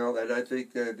 Well, and I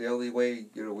think that the only way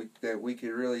that we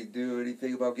can really do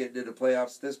anything about getting into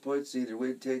playoffs at this point is either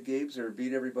win 10 games or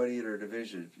beat everybody in our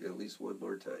division at least one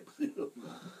more time.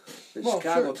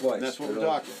 Chicago twice. And that's what we're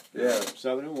talking. Yeah,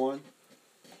 7-1.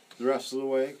 The rest of the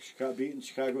way, beating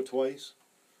Chicago twice.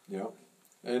 Yeah.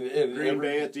 And Green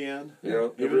Bay at the end. Yeah.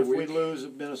 Even if we lose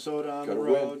at Minnesota on the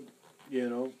road,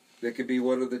 that could be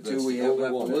one of the 2 we have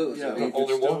left to lose. Yeah, we can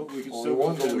still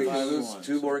lose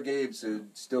 2 more games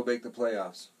and still make the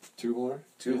playoffs. 2 more?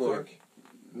 2 more.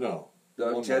 No.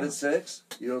 10-6?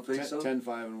 You don't think so?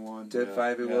 10-5-1.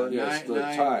 10-5-1. Yes, the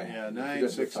tie. Yeah,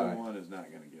 9-6-1 is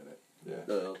not going to get it. Yeah.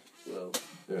 No. Well,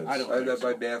 I don't think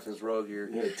my math is wrong here.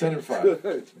 Yeah,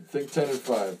 10-5. Think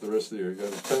 10-5 the rest of the year. You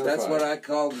got 10-5. That's what I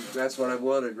called. That's what I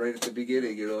wanted right at the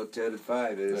beginning. 10-5.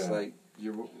 And it's like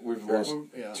we've lost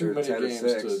too many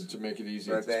games to make it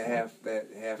easy. But that half.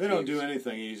 They don't do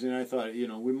anything easy. And I thought,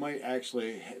 we might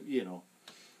actually,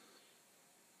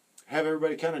 have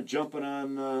everybody kind of jumping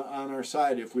on our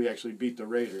side if we actually beat the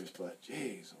Raiders. But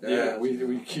jeez, we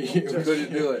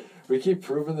couldn't do it. We keep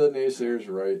proving the naysayers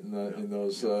right in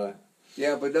those.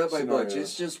 Yeah, but not by scenarios. much.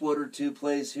 It's just 1 or 2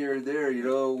 plays here and there.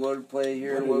 One play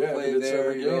here, one play it's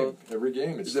there. Every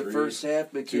game. It's the first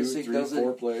half. McKissick 2, 3, doesn't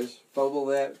 4 plays. Fumble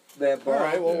that ball. All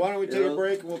right. Well, why don't we take a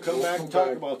break and we'll come back and talk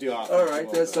about the offense. All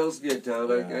right, that sounds good, Tom.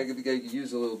 I think I could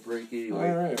use a little break anyway.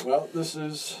 All right. Well, this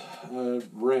is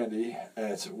Randy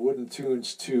at Wooden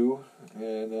Tunes 2,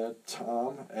 and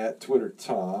Tom at Twitter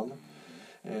Tom,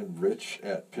 and Rich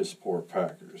at Piss Poor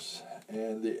Packers,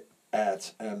 and the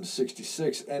at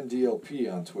M66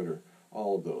 NDLP on Twitter.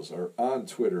 All of those are on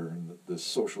Twitter and the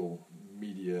social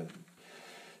media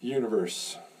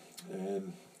universe.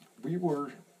 And we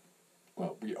are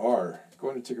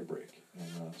going to take a break.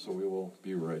 And so we will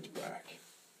be right back.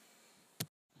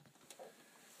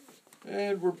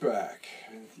 And we're back.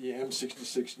 The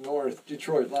M66 North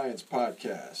Detroit Lions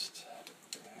podcast.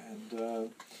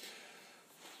 And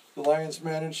the Lions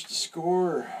managed to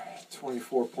score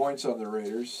 24 points on the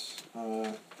Raiders.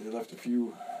 They left a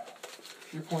few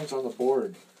points on the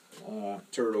board.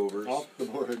 Turnovers. Off the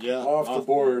board, yeah. Off the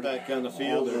board. Back on the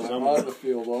field or somewhere. On the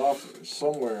field,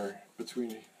 somewhere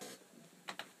between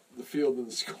the field and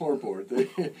the scoreboard. They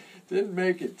didn't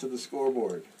make it to the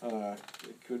scoreboard. They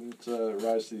couldn't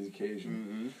rise to the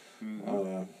occasion.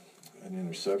 An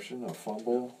interception, a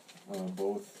fumble,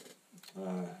 both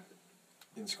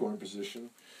in scoring position.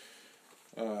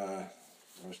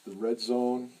 The red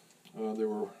zone, they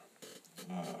were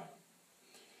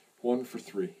 1 for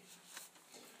 3,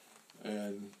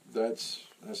 and that's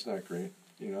not great.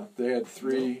 They had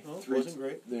three. Wasn't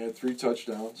great. They had 3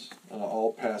 touchdowns,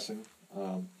 all passing.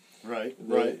 Right.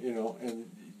 And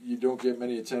you don't get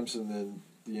many attempts in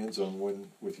the end zone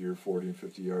with your 40 and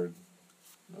 50 yard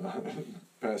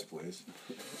pass plays.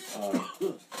 And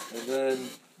then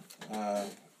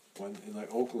when in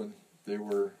Oakland, they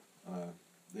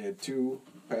had 2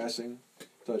 passing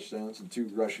touchdowns and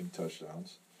 2 rushing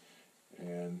touchdowns,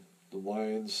 and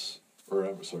then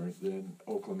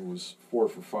Oakland was 4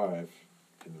 for 5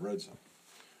 in the red zone.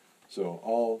 So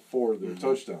all 4 of their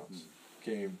touchdowns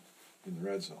came in the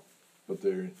red zone, but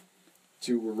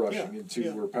two were rushing and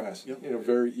two were passing. Yep.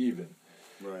 Very even.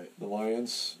 Right. The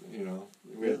Lions,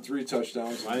 we had 3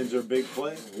 touchdowns. Lions are a big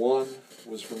play. 1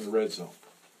 was from the red zone.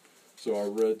 So our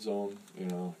red zone,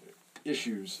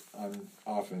 issues on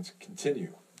offense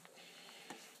continue.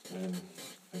 And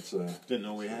it's didn't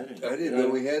know we had it. I didn't know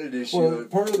we had an issue. Well,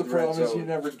 part of the problem is zone. you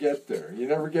never get there. You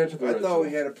never get to the red zone. I thought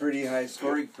we had a pretty high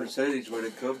scoring percentage when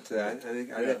it comes to that. I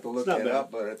think I'd have to look that up,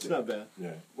 but it's not bad.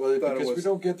 Yeah, well, because we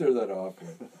don't get there that often.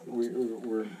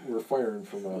 We're firing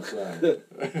from outside.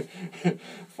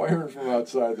 Firing from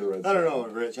outside the red zone. I don't know,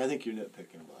 Rich. I think you're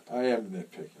nitpicking about that. I am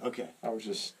nitpicking. Okay. I'm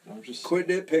just. Quit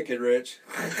nitpicking, Rich.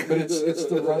 But it's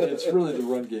the run. It's really the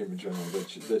run game in general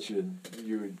that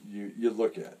you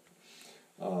look at.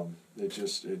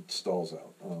 It stalls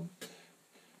out.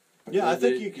 I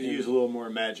think you could use a little more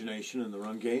imagination in the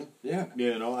run game. Yeah.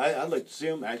 I'd like to see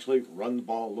them actually run the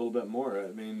ball a little bit more.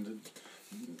 I mean,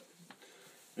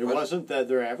 wasn't that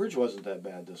their average wasn't that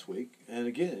bad this week. And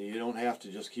again, you don't have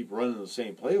to just keep running the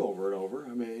same play over and over.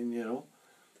 I mean, you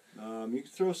can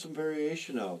throw some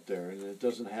variation out there, and it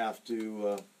doesn't have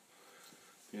to.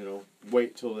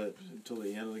 Wait till the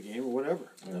end of the game or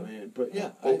whatever. Yeah. I mean, but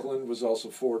yeah, Oakland was also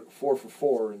 4 for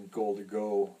 4 in goal to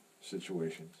go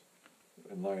situations,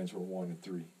 and Lions were 1 and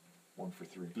 3, 1 for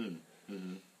 3.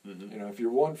 If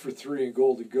you're 1 for 3 in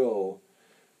goal to go,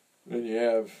 then you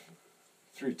have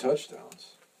 3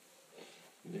 touchdowns.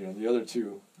 The other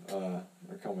 2 are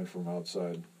coming from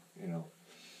outside. And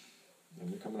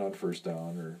they're coming on first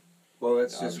down or. Well,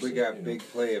 that's just we got big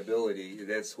playability.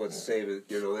 That's what's saving.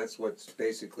 That's what's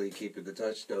basically keeping the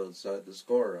touchdowns, the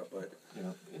score up. But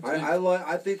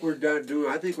I think we're done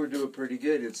doing. I think we're doing pretty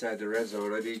good inside the red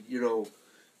zone. I mean,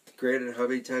 granted, how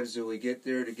many times do we get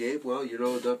there in a game? Well,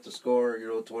 enough to score.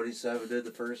 27 in the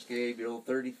first game.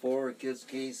 34 against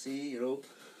KC.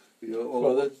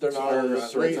 Well, they're not all the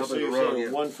three.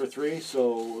 So 1 for 3.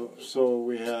 So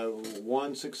we have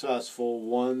 1 successful,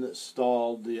 1 that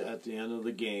stalled at the end of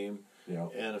the game. Yeah.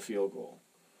 And a field goal.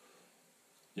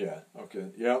 Yeah. Okay.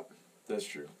 Yep. That's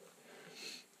true.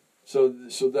 So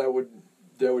that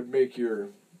would make your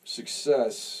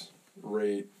success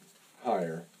rate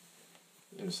higher,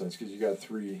 in a sense, because you got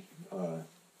 3.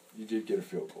 You did get a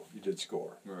field goal. You did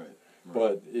score. Right.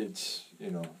 But it's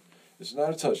it's not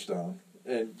a touchdown.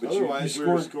 But otherwise, you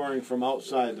we're scoring from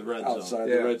outside the red zone. Outside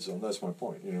the red zone. That's my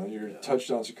point. Your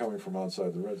touchdowns are coming from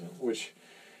outside the red zone, which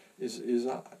is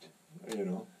odd.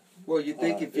 Well, you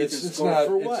think if you can it's score not,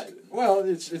 for what? Well,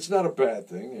 it's not a bad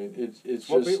thing. It's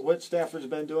just what Stafford's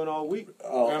been doing all week.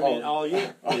 All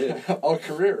year, all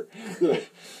career.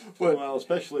 But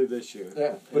especially this year.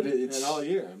 Yeah, but it's and all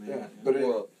year.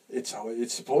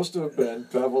 It's supposed to have been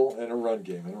Bevel and a run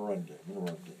game,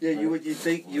 Yeah, you would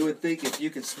think if you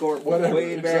could score from Whatever,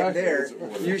 way back there,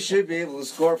 whatever. you should be able to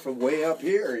score from way up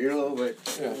here. But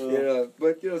sometimes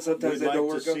we'd they don't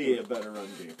like work to up. see a better run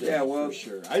game. Yeah, well, for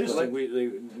sure. I just think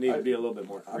they need to be a little bit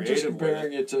more creative. I'm just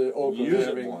comparing it to Oakland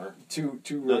having more. two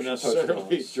Not rushing necessarily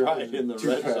touchdowns, drive in the 2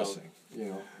 red passing.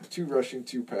 zone. 2 rushing,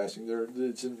 2 passing.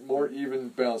 It's a more even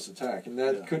balanced attack, and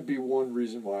that could be one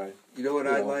reason why.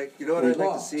 I'd like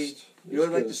to see. I'd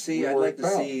like to see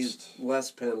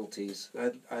less penalties.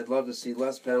 I'd love to see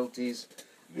less penalties.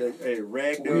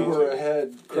 Ragnow, we were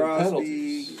ahead Crosby, in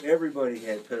penalties. Everybody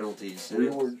had penalties. We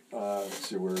were. Let's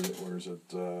see, where is it?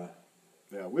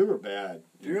 Yeah, we were bad.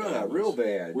 You're not real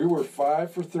bad. We were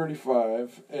 5 for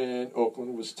 35, and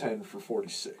Oakland was 10 for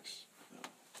 46.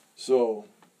 So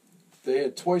they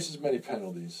had twice as many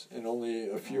penalties and only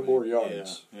a few more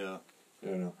yards. Yeah.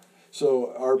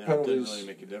 So our It penalties didn't really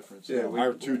make a difference. Yeah,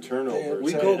 our 2 turnovers.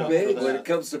 We go big when it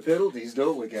comes to penalties,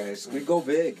 don't we, guys? We go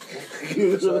big.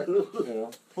 Exactly.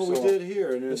 Well, we did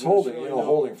here, and it's holding.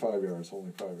 Holding 5 yards,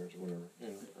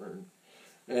 whatever.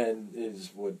 And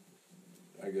is what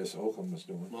I guess Oakland was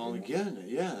doing. Well, again,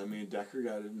 I mean, Decker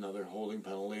got another holding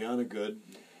penalty on a good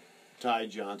Ty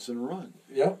Johnson run.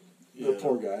 Yep. The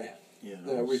poor guy.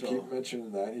 We so. keep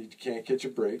mentioning that. He can't catch a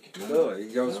break. No,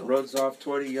 he runs off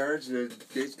 20 yards, and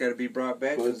he's got to be brought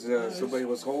back because somebody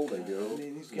was holding, I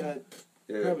mean, he's got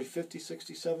probably 50,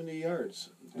 60, 70 yards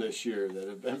this year that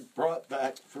have been brought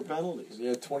back for penalties. He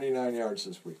had 29 yards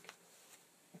this week.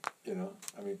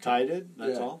 Ty did?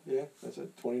 That's all? Yeah, that's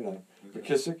it. 29. Okay.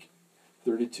 McKissick,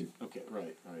 32. Okay,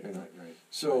 right.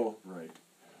 So, right.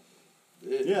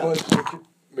 But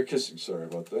McKissick, sorry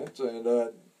about that.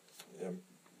 And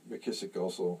McKissick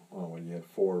also, he had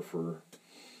 4 for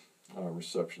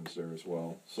receptions there as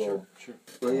well. So Sure.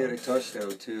 Well, he had a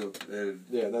touchdown too.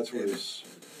 That's where his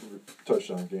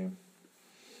touchdown game.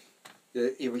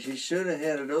 He should have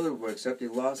had another one, except he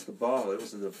lost the ball. It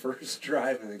was in the first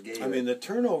drive of the game. I mean, the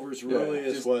turnovers really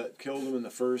is what killed him in the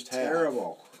first half.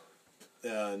 Terrible.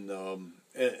 And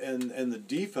the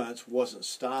defense wasn't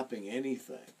stopping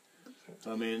anything.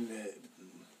 I mean,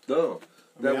 no.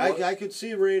 I could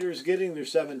see Raiders getting their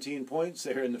 17 points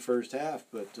there in the first half,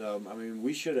 but I mean,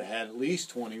 we should have had at least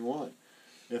 21,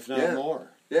 if not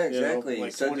more. Yeah, exactly.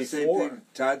 Like said 24. the same thing.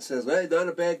 Todd says, "Hey, not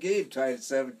a bad game. Tied at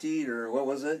 17, or what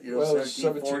was it? You know, well,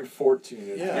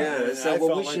 17-14. Yeah. I said,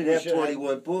 well, we should have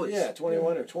 21 points. Yeah,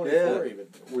 21 or 24 even.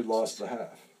 We lost the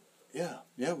half. Yeah,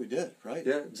 we did. Right.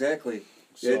 Yeah, exactly.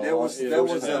 So,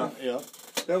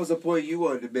 that was a point you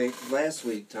wanted to make last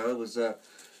week, Tom. Was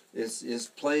is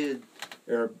playing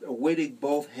or winning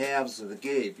both halves of the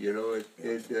game. You know,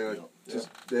 just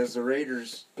as the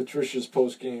Raiders. Patricia's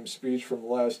post-game speech from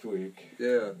last week.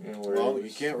 Yeah. Well, you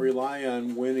can't rely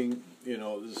on winning,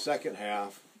 the second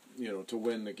half, to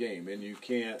win the game. And you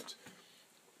can't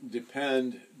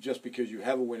depend, just because you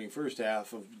have a winning first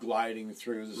half, of gliding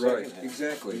through the second half.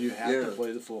 Exactly. You have to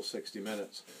play the full 60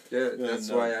 minutes. Yeah, that's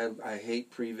why I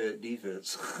hate prevent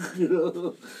defense. You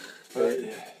know?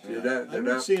 They're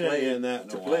not seen any in that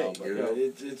in a while. You know?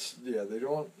 They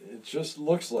don't. It just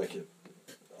looks like it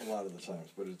a lot of the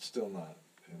times, but it's still not.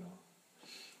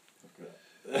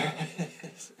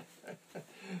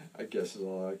 I guess is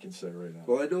all I can say right now.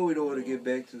 Well, I know we don't want to get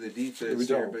back to the defense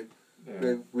here, but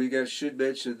we should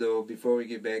mention though before we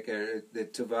get back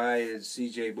that Tavai and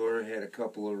C.J. Moore had a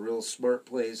couple of real smart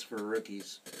plays for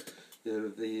rookies.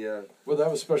 Well, that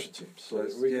was special teams, so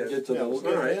we can get to those.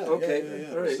 All right, okay,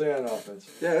 all right. Stay on offense.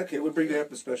 Yeah, okay, we'll bring that up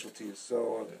to special teams.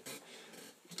 So,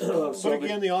 but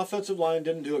again, the offensive line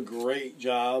didn't do a great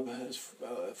job as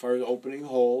far as opening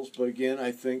holes. But again,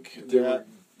 I think they were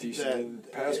decent in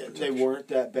pass protection. They weren't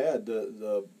that bad.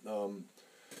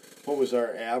 What was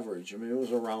our average? I mean, it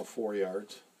was around 4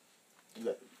 yards.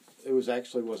 It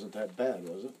wasn't that bad,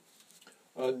 was it?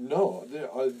 No,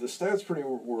 the stats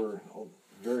were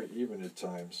very even at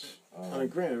times. I mean,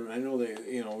 granted, I know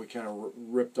we kind of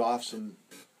ripped off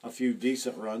a few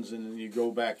decent runs, and then you go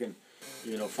back and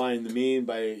find the mean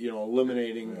by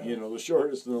eliminating the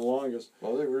shortest and the longest.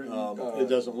 Well, they were. It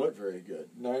doesn't look very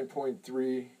good.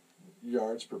 9.3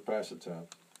 yards per pass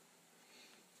attempt.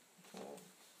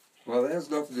 Well, that has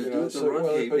nothing to do with the run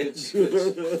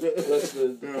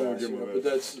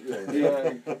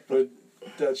game. But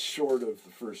that's short of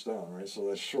the first down, right? So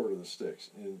that's short of the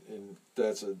sticks, and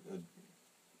that's a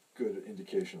good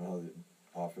indication of how the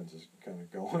offense is kind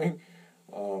of going.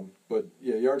 But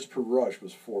yards per rush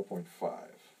was 4.5.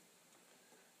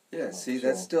 Yeah, see,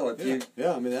 that's still I mean,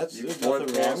 there's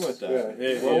nothing wrong with that.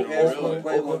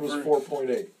 Oakland was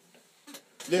 4.8.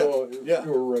 Yeah, so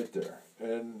you were right there.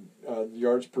 And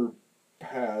yards per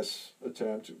pass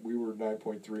attempt, we were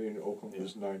 9.3, and Oakland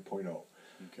was 9.0.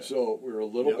 Okay. So we were a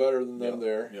little better than them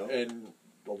there, and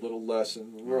a little less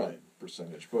in the run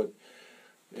percentage. But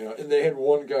and they had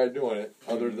one guy doing it,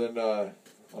 other than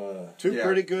two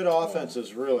pretty good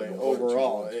offenses, really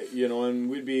overall. And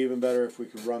we'd be even better if we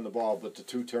could run the ball. But the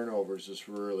 2 turnovers is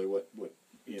really what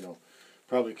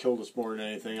probably killed us more than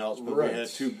anything else. But we had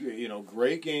 2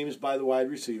 great games by the wide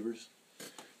receivers.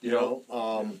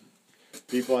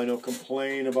 People I know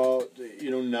complain about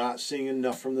not seeing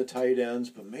enough from the tight ends,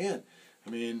 but man, I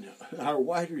mean, our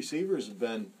wide receivers have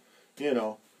been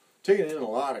taking in a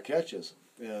lot of catches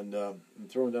and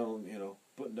throwing down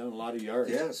putting down a lot of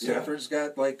yards. Yeah, Stafford's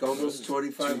got like almost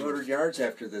 2,500 yards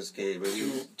after this game. I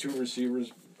mean, two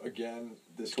receivers again.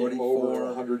 This game over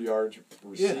 100 yards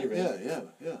receiving. Yeah.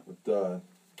 With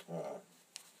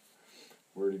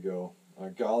where'd he go?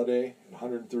 Galladay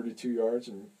 132 yards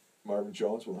and Marvin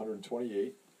Jones with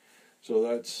 128. So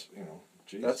that's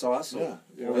that's awesome. Yeah,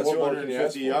 that's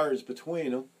 250 yards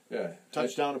between them. Yeah,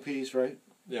 touchdown apiece, right?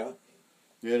 Yeah.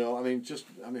 And another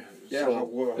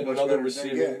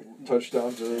receiving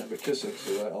touchdown to McKissick.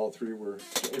 So that all three were.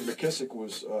 And McKissick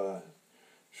was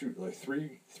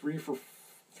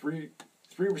three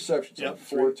receptions on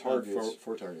 4 targets.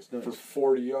 4 targets nice. For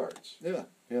 40 yards. Yeah.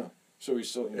 So he's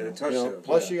still and a touchdown.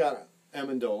 Plus you got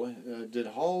Amendola. Did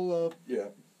Hall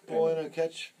pull in a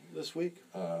catch this week?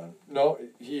 No,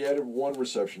 he had 1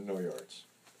 reception, no yards.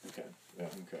 Okay. Yeah.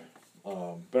 Okay.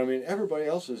 But I mean, everybody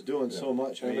else is doing so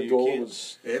much. Amendola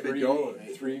was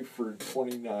 3 for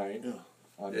 29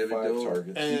 on 5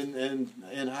 targets. And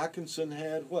Hockenson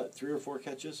had 3 or 4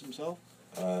 catches himself?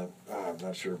 I'm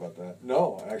not sure about that.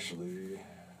 No, actually,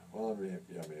 well,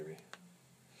 maybe.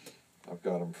 I've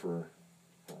got him for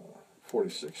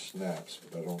 46 snaps,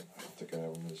 but I don't think I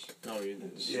have him as. No, I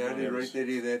didn't write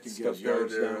any of that stuff down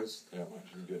there. Yeah, I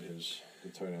can get the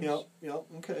tight ends. Yeah,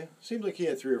 okay. Seems like he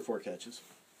had 3 or 4 catches.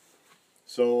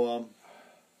 So,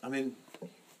 I mean,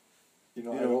 I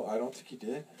don't think he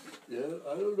did. Yeah,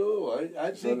 I don't know.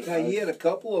 I think he had a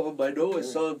couple of them. I know I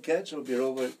saw him catch them,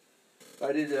 but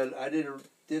I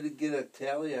didn't get a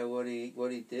tally on what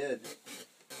he did.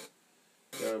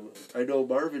 I know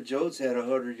Marvin Jones had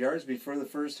 100 yards before the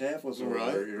first half was over.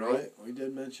 Right. We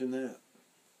did mention that.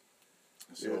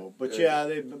 So, but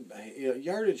they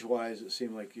yardage wise, it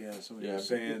seemed like somebody was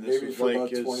saying this was for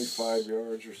like about 25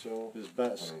 yards or so. His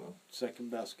best, second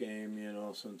best game,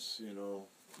 since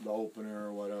the opener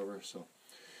or whatever. So.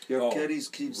 Kenny's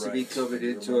keeps to be coming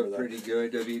into it pretty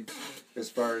good. I mean, as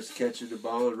far as catching the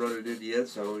ball and running in the end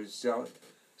zone, he's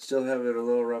still having a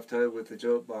little rough time with the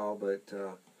jump ball, but.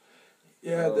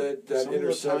 That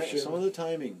interception. Some of the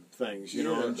timing things,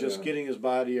 and just getting his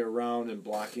body around and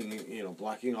blocking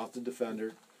off the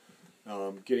defender,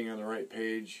 getting on the right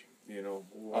page,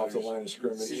 off the line of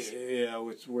scrimmage. Yeah,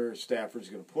 it's where Stafford's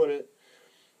going to put it.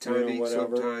 Timing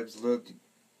sometimes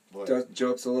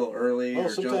jumps a little early. Well,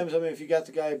 sometimes if you got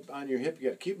the guy on your hip, you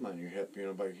got to keep him on your hip.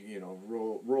 By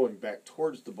rolling back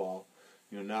towards the ball,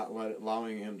 not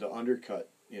allowing him to undercut,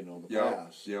 the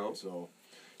pass. Yeah. So.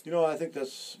 I think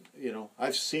that's,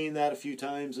 I've seen that a few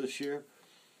times this year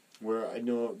where I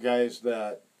know guys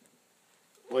that,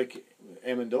 like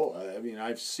Amendola,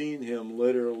 I've seen him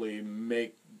literally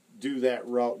do that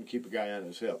route and keep a guy on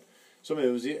his hip. Somebody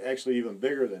that was actually even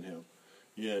bigger than him,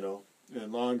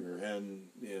 and longer, and,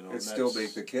 and still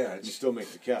make the catch. And still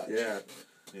make the catch. Yeah.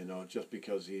 Just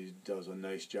because he does a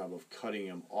nice job of cutting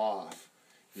him off.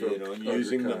 And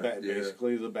using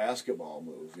basically the basketball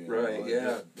move. Right,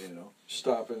 yeah.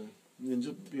 Stopping. And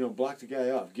just, block the guy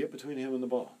off. Get between him and the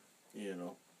ball.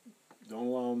 Don't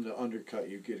allow him to undercut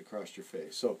you, get across your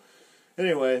face. So,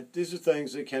 anyway, these are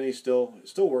things that Kenny's still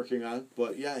working on.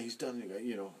 But, yeah, he's done,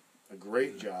 a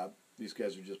great job. These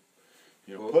guys are just,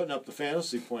 putting up the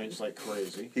fantasy points like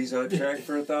crazy. He's on track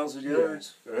for 1,000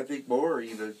 yards. I think more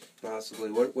even,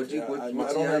 possibly. What's he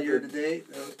on year to date?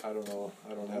 I don't know.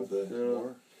 I don't have the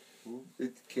more.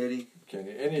 Kenny.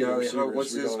 Any of the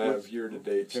receivers we don't have year to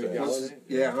date.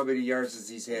 How many yards has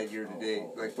he had year to date?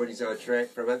 Like what he's on track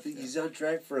for? I think he's on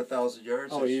track for 1,000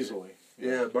 yards. Oh, easily.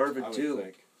 Yeah, Marvin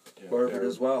too. Marvin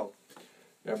as well.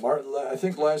 Yeah, I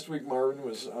think last week Marvin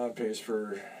was on pace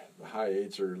for high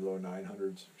 8s or low 900s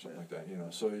or something like that.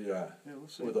 So we'll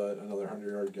see. With another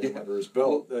 100-yard game under his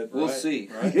belt, we'll see.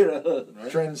 Right?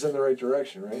 Trends in the right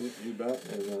direction, right? You bet.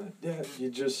 And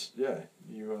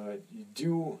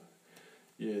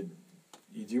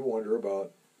you do wonder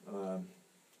about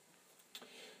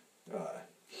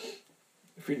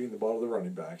feeding the ball to the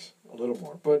running backs a little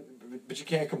more, but you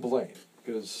can't complain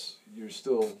because you're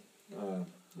still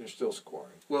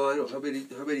scoring. Well, I don't know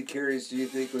how many carries do you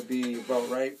think would be about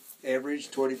right? Average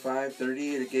 25,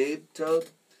 30 in a game, Tom?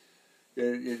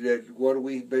 And what do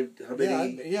we? How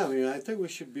many? Yeah, I think we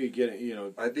should be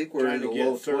getting. I think we're in the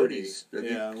low 30s.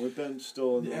 Yeah, we've been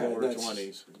still in the lower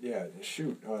 20s. Yeah,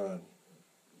 shoot.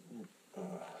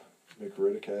 Mick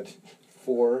Riddick had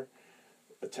 4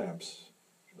 attempts.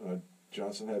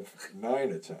 Johnson had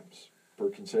 9 attempts.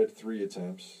 Perkins had 3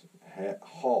 attempts.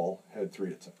 Hall had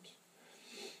 3 attempts.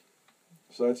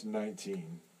 So that's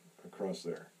 19 across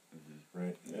there,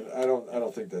 right? And I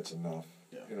don't think that's enough.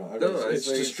 Yeah. It's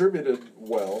distributed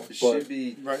well. It should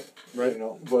be right.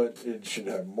 But it should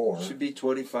have more. It should be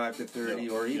 25 to 30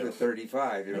 or even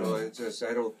 35. It's just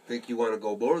I don't think you want to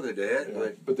go more than that. Yeah.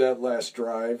 But that last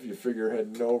drive, you figure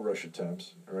had no rush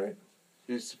attempts, right?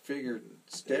 Just figure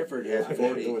Stafford had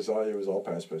 40. It was all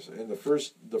pass. And the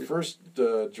first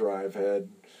drive had,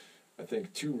 I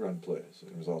think, 2 run plays.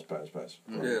 It was all pass.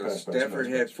 Stafford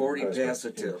had 40 pass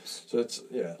attempts. So it's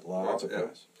lots of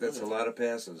pass. That's a lot of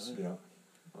passes. Yeah.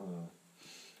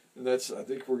 And I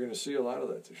think we're going to see a lot of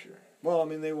that this year. Well,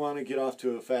 they want to get off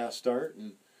to a fast start,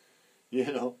 and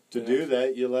do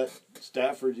that, you let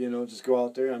Stafford, just go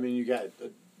out there. You got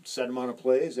a set amount of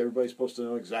plays. Everybody's supposed to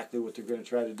know exactly what they're going to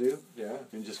try to do. Yeah.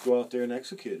 And just go out there and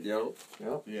execute it.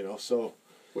 Yeah. So.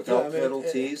 Without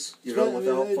penalties,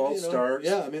 without false starts.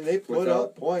 Yeah, they put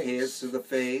up points. Hands to the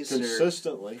face.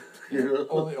 Consistently.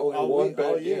 Only one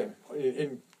bad game.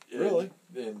 Really?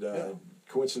 And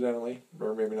coincidentally,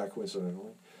 or maybe not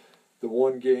coincidentally, the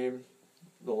one game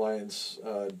the Lions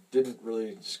didn't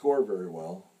really score very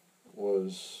well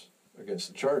was against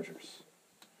the Chargers.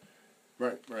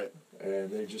 Right.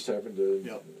 And they just happened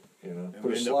to,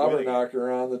 put a slobber knocker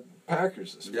on the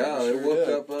Packers this week. Yeah, they whooped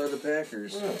up on the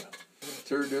Packers. Yeah.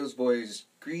 Turned those boys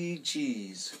green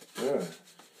cheese. Yeah.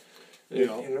 You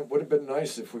know, and it would have been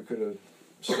nice if we could have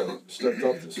stepped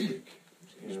up this week.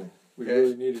 You know, we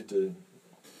really needed to.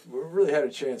 We really had a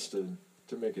chance to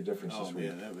make a difference this week.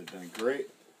 Man, that would have been great.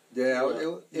 Yeah,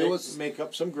 it was make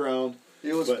up some ground.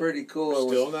 It was pretty cool.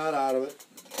 Still not out of it.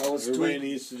 Everybody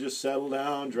needs to just settle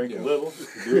down, drink a little,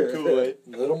 drink Kool-Aid.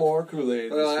 A little more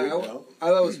Kool-Aid. Well, I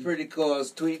thought it was pretty cool. I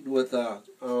was tweeting with a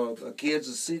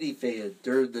Kansas City fan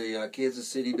during the Kansas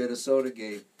City Minnesota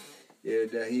game,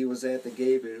 and he was at the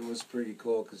game, and it was pretty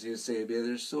cool because he was saying, "Man,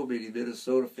 there's so many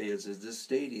Minnesota fans in this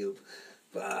stadium."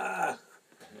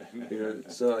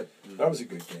 So that was a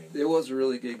good game. It was a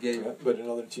really good game. Yeah, but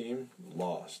another team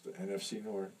lost. The NFC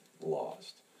North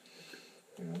lost.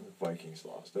 You know, the Vikings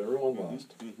lost. Everyone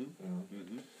lost. Mm-hmm. You know?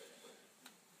 Mm-hmm.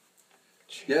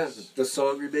 Yeah, the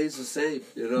song remains the same.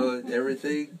 You know,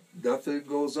 everything, nothing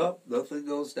goes up, nothing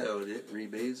goes down. It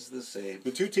remains the same.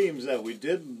 The two teams that we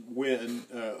did win,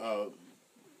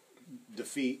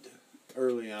 defeat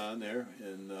early on there,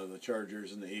 in the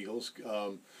Chargers and the Eagles,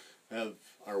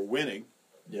 are winning.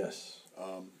 Yes.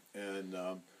 And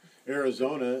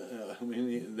Arizona, I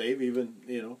mean, they've even,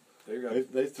 you know,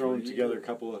 they've thrown together a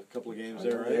couple of games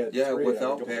there, right? Yeah,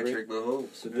 without Patrick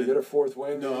Mahomes. Did they get a fourth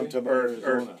win? No, I'm talking about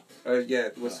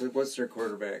Arizona. What's their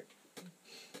quarterback?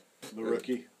 The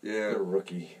rookie. Yeah, the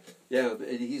rookie. Yeah,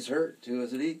 and he's hurt too,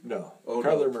 isn't he? No. Oh,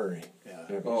 Kyler Murray.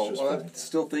 Yeah. I'm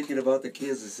still thinking about the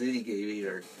Kansas City game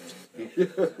either.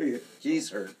 He's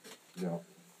hurt. No.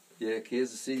 Yeah,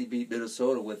 Kansas City beat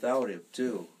Minnesota without him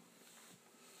too.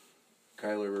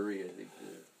 Kyler Murray, I think.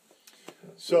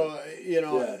 So, you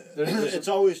know, it's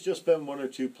always just been one or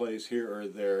two plays here or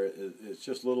there. It's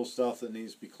just little stuff that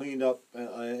needs to be cleaned up,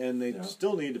 and they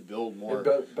still need to build more.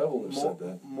 Bevel said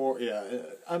that. More,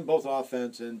 on both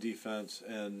offense and defense,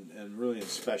 and really in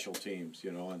special teams,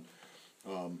 you know.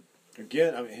 And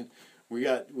again, I mean, we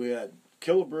got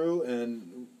Killebrew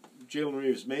and Jalen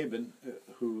Reeves-Maybin,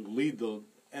 who lead the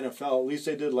NFL. At least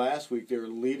they did last week. They were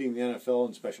leading the NFL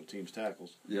in special teams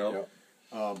tackles. Yep.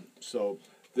 So.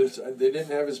 They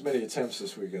didn't have as many attempts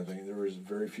this week, I think. There was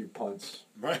very few punts.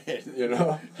 Right. You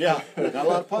know? Yeah. Not a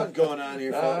lot of punting going on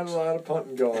here, folks. Not a lot of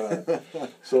punting going on.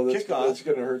 So that's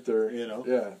going to hurt their... You know?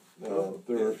 Yeah.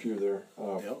 There were a few there.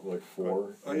 Like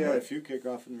 4. Oh, yeah, a few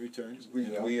kickoff and returns.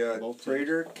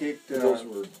 Prater kicked... those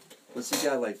were... What's he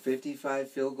got, like 55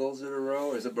 field goals in a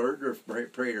row? Is it Burton or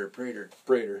Prater?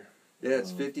 Prater. Yeah,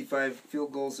 it's 55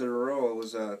 field goals in a row. It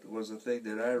was a thing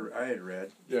that I had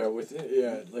read. Yeah,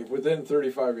 within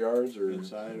 35 yards or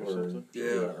inside or something.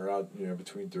 Or out,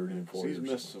 between 30 and 40. He's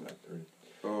missed some.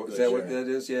 Oh, is that what that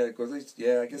is?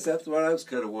 Yeah, I guess that's what I was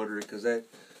kind of wondering because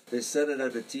they said it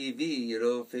on the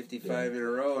TV, 55 in a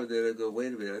row, and then I go,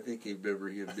 wait a minute, I think I remember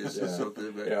him missing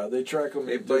something. But they track him.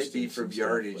 It might be from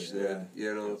yardage then,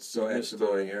 so X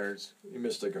amount of yards. He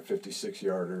missed like a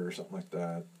 56-yarder or something like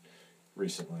that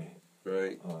recently.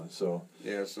 Right. So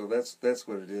that's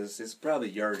what it is. It's probably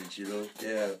yardage,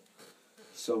 Yeah.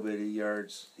 So many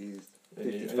yards. He's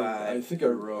 55. I think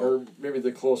or maybe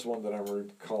the close one that I'm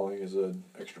recalling is an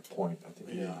extra point. I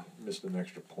think he missed an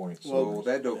extra point. So well,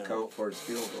 that don't count for his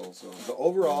field goal. So the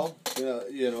overall,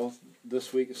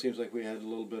 this week it seems like we had a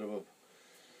little bit of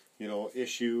a,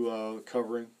 issue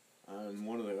covering on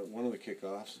one of the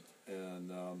kickoffs.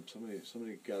 And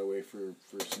somebody got away for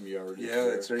some yardage. Yeah,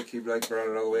 that's right. He brought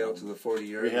it all the way out to the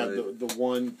 40-yard line. We had the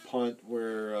one punt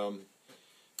where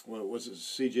what was it,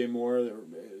 C.J. Moore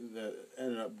that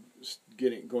ended up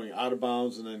going out of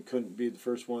bounds and then couldn't be the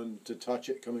first one to touch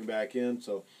it coming back in.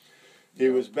 So he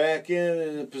was back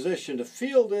in a position to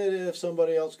field it if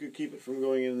somebody else could keep it from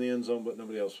going in the end zone, but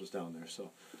nobody else was down there.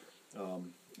 So.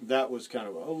 That was kind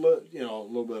of a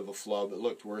little bit of a flub. It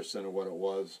looked worse than what it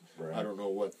was. Right. I don't know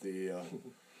what the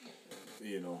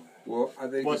well, I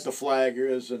think what the flag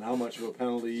is and how much of a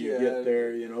penalty you get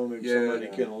there. Maybe somebody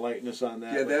can enlighten us on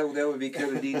that. Yeah, that would be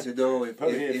kind of neat to know if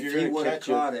he would have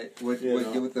caught it with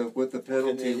the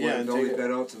penalty would have only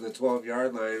been out to the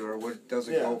 12-yard line, or what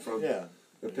doesn't go from the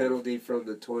penalty from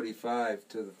the 25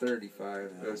 to the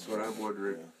 35. That's what I'm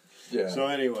wondering. Yeah. So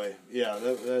anyway,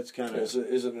 that's kind of... Is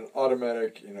it an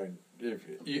automatic,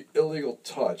 illegal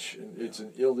touch? It's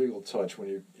an illegal touch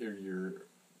when you're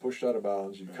pushed out of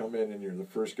bounds, you come in and you're the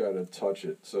first guy to touch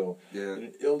it. So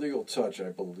an illegal touch,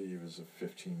 I believe, is a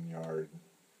 15-yard,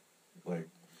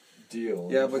 deal.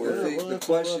 Yeah, but the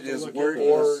question is, where do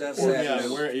you assess that?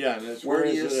 Where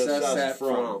do you assess that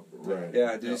from? Right.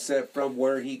 Yeah, do you set from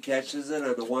where he catches it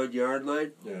on the 1-yard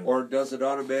line, or does it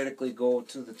automatically go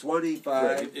to the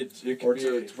 25, or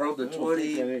from the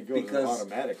 20 because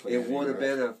it would have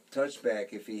been a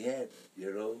touchback if he had,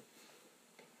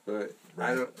 But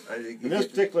I don't. I think in this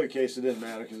particular case, it didn't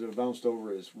matter because it bounced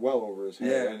over well over his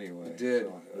head anyway. It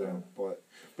did. So,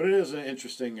 but it is an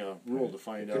interesting rule to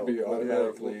find out. It could be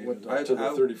automatically to the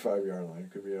 35-yard line.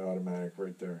 It could be automatic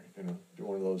right there. Do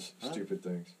one of those stupid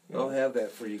things. I'll have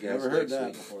that for you guys. Never heard next that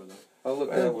week. before, though. I'll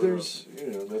look that one There's,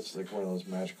 that's like one of those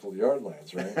magical yard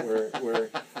lines, right? where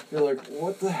you're like,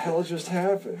 what the hell just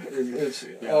happened? It's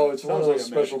one of those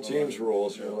special teams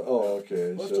rules. You're like, oh,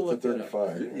 okay, so it's a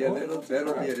 35. Yeah,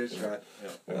 that'll be a shot. Yeah,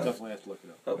 definitely have to look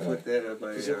it up. I'll put that on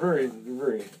my. They're very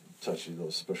touchy,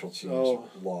 those special teams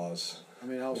laws. I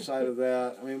mean, outside of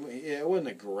that, it wasn't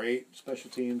a great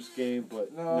special teams game,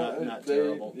 but not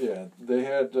terrible. Yeah, they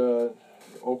had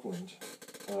Oakland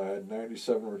had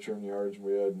 97 return yards.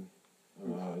 We had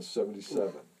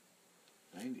 77.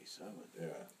 97. Yeah.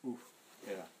 Oof.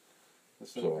 Yeah.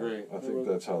 That's not great. I think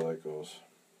that's how that goes.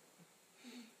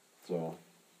 So.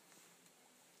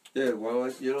 Yeah, well,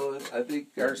 I think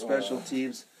our special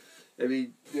teams. I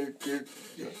mean,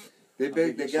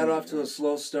 they got off to a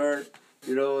slow start,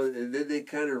 and then they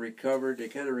kind of recovered. They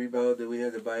kind of rebounded. We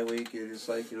had the bye week, and it's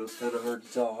like it's kind of hard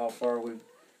to tell how far we've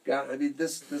got. I mean,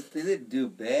 this they didn't do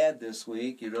bad this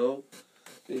week,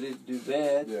 They didn't do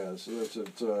bad. Yeah, so that's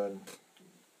it.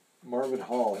 Marvin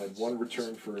Hall had one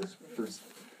return for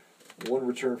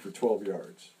 12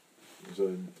 yards. It was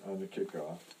on the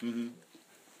kickoff. Mm-hmm.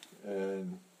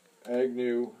 And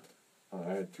Agnew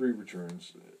had 3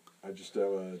 returns. I just have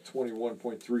a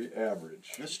 21.3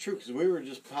 average. That's true, because we were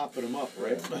just popping them up,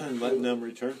 right? And letting them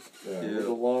return. Yeah, it was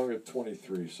a long at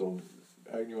 23. So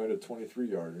Agnew had a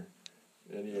 23-yarder,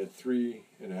 and he had 3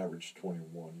 and averaged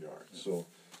 21 yards. So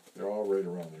they're all right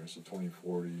around there. So 20,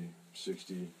 40,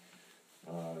 60.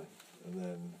 And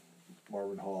then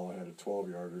Marvin Hall had a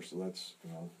 12-yarder, so that's,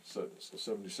 so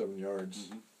 77 yards.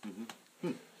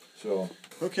 Mm-hmm. So.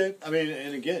 Okay,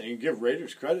 and again, you can give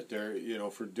Raiders credit there,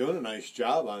 for doing a nice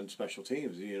job on special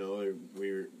teams.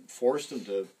 We forced them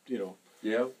to,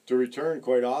 to return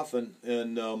quite often,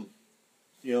 and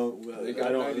they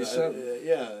got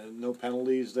 97. No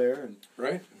penalties there, and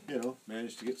right.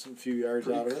 Managed to get some few yards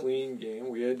Pretty out of it. Clean game.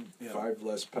 We had 5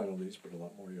 less penalties, but a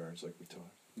lot more yards, like we talked.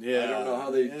 Yeah, I don't know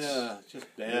how they. Yeah, just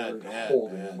bad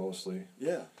holding mostly.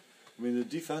 Yeah, the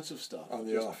defensive stuff on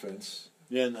the offense.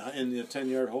 Yeah, and the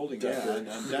 10-yard holding. Decker.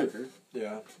 Yeah, on Decker.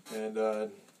 Yeah,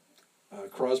 and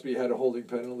Crosby had a holding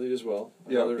penalty as well.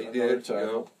 He did. Another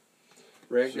tackle.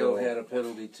 Ragnow had a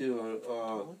penalty too.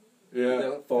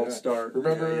 False start.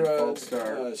 Remember false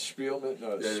start. Spielman?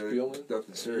 Spielman.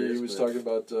 Nothing serious. He was talking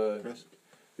about during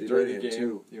the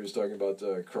game. He was talking about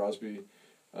Crosby.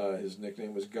 His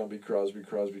nickname was Gumby Crosby.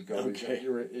 Crosby Gumby. Okay.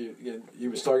 He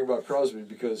was talking about Crosby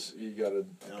because he got a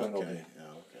penalty. Okay.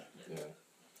 Yeah.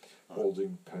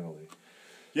 Holding penalty.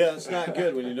 Yeah, it's not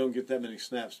good when you don't get that many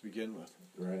snaps to begin with.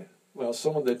 Right. Well,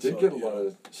 someone that did get a lot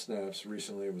of snaps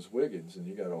recently was Wiggins, and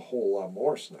he got a whole lot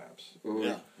more snaps.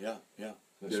 Yeah.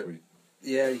 This week.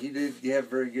 Yeah, he did. He had a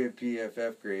very good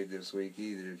PFF grade this week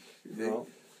either.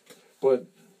 But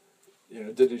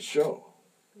did it show?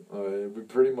 We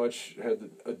pretty much had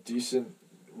a decent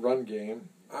run game.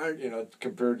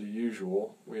 Compared to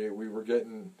usual, we were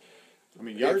getting.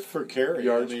 Yards per carry.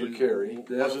 Per carry.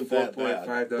 Wasn't that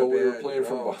bad. But we were playing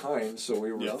from behind, so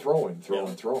we were throwing.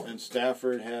 And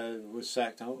Stafford was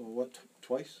sacked out,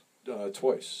 twice?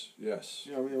 Twice, yes.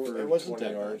 It wasn't 20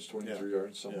 that yards, bad. 23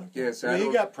 yards, something like that. Yes,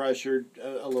 he got pressured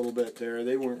a little bit there.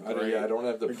 They weren't great. I don't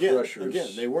have the pressures.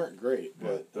 Again, they weren't great.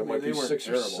 But there might be 6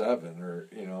 terrible. or 7, or,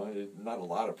 not a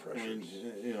lot of pressures.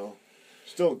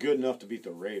 Still good enough to beat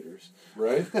the Raiders.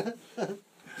 Right?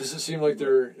 Does it seem like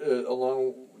they're,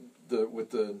 along with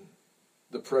the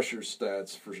pressure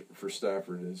stats for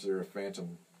Stafford, is there a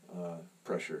phantom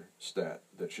pressure stat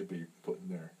that should be put in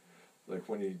there? Like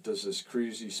when he does this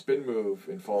crazy spin move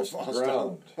and falls to the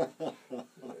ground.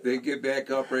 They get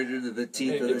back up right into the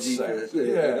teeth of the defense.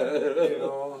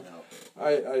 Yeah,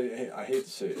 I hate to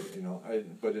say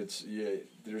it, but it's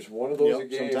there's one of those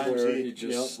games where he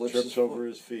just trips over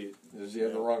his feet. Does he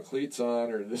have the wrong cleats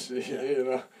on, or this?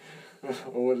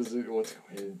 What is it?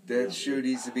 That shoe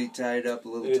needs to be tied up a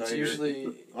little tighter. It's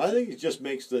usually. I think he just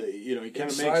makes he kind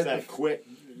of makes that quick.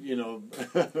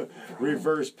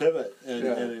 Reverse pivot, and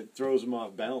it throws him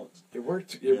off balance. It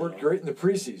worked. It worked great in the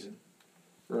preseason.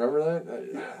 Remember that?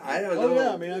 I don't know.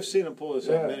 Oh yeah, I've seen him pull this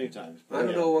up many times. I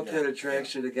don't know what kind of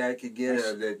traction a guy could get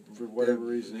on that for whatever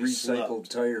reason. Recycled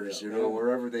tires,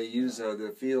 wherever they use on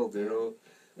the field,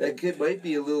 That kid might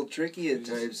be a little tricky at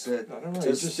times to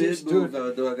spin move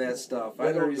on that stuff.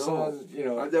 I don't know.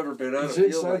 I've never been on a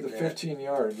field like that. He's inside the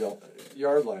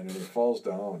 15-yard line and he falls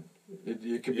down.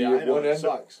 It could be at one end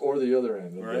or the other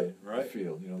end of the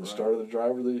field. The start of the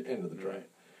drive or the end of the drive.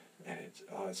 and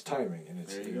it's timing, and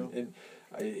it's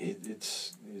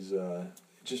he's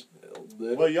just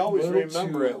well, you always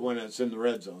remember it when it's in the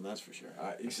red zone. That's for sure.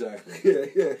 Exactly.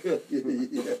 yeah.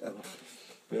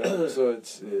 Yeah. So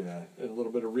it's a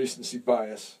little bit of recency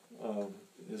bias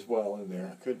as well in there.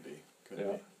 Yeah, could be. Could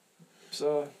be.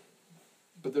 So,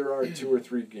 but there are 2 or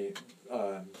 3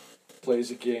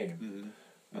 plays a game.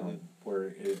 Mm-hmm. Where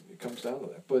it comes down to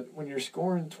that. But when you're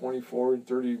scoring 24 and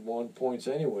 31 points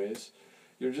anyways,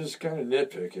 you're just kind of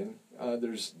nitpicking.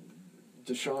 There's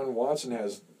Deshaun Watson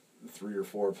has 3 or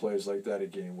 4 plays like that a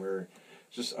game where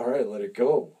just, all right, let it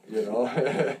go, you know.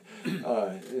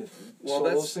 So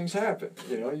those things happen.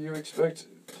 You know, you expect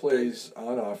plays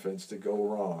on offense to go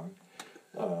wrong.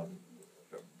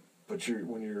 But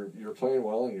when you're playing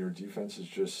well and your defense is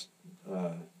just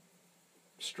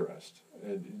stressed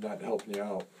and not helping you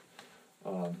out,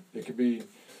 it could be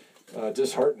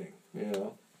disheartening, you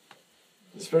know,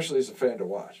 especially as a fan to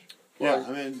watch. Yeah,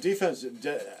 I mean, defense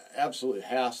absolutely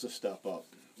has to step up,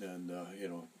 and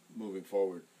moving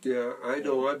forward. Yeah, I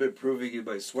know. I've been proving it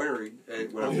by swearing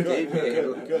when I'm good.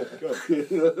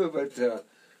 But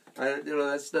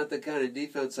that's not the kind of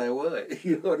defense I want. I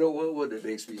don't want one that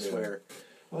makes me swear.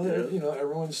 Well,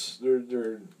 everyone's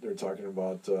they're talking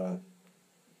about.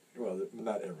 Well,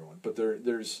 not everyone, but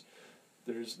there's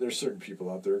certain people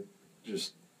out there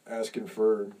just asking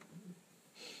for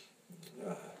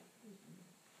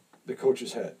the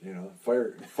coach's head. You know,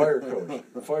 fire coach,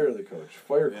 fire the coach,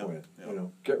 fire Quinn. Yeah. You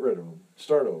know, get rid of him,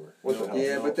 start over. What the hell?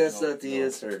 Yeah, but that's not the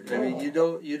answer. I mean, you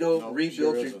don't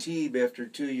rebuild your team after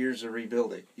 2 years of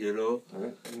rebuilding. You know.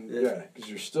 Right. Yeah, because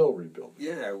you're still rebuilding.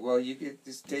 Yeah, well, you get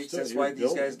this takes. That's why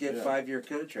these guys get 5-year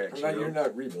contracts. You're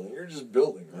not rebuilding. You're just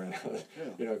building, right?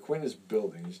 You know, Quinn is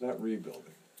building. He's not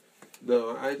rebuilding.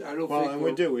 No, I don't well, think... and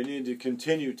we do. We need to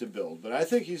continue to build. But I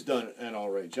think he's done an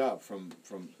all right job from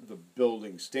the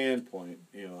building standpoint.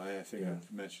 You know, I think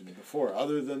I've mentioned it before.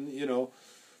 Other than,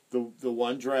 the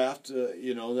one draft,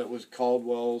 that was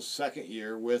Caldwell's second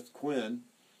year with Quinn,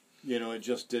 it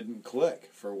just didn't click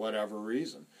for whatever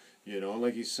reason. And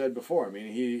like he said before, I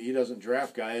mean, he doesn't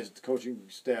draft guys the coaching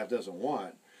staff doesn't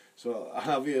want. So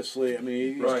obviously, I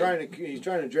mean, he's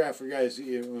trying to draft for guys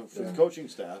for the coaching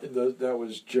staff. That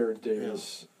was Jared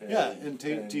Davis. And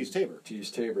Tease Tabor. Tease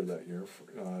Tabor that year.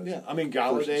 I mean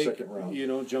Galladay, second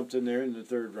round. jumped in there in the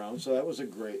 3rd round, so that was a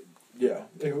great. Yeah,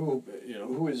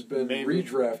 who has been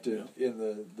redrafted in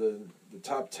the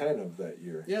top 10 of that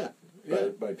year.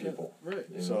 By people. Yeah, right.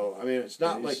 So I mean, it's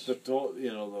not like the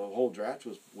whole draft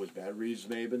was bad.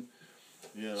 Reeves-Maben,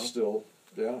 still.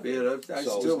 Yeah, man, I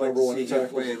still like to see him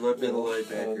play middle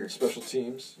linebacker. Special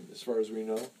teams, as far as we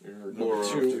know, number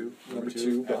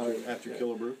two behind after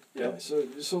Killebrew. Yeah, so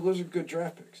those are good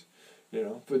draft picks,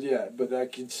 But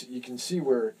you can see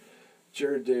where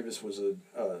Jared Davis was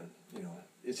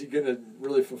is he going to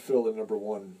really fulfill the number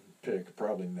 1 pick?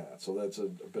 Probably not. So that's a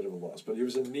bit of a loss. But he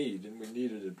was in need, and we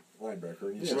needed a linebacker,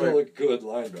 and he's still a good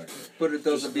linebacker. But it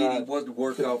doesn't mean he wasn't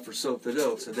work out for something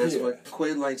else, and that's what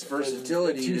Quinn likes,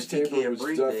 versatility. And Tease Tabor was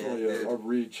definitely a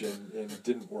reach and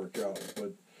didn't work out.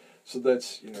 But so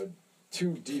that's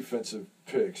 2 defensive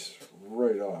picks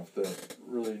right off that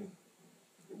really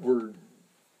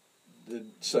it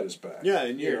set us back. Yeah,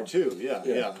 in year 2.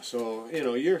 Yeah. So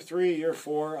year 3, year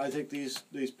 4, I think these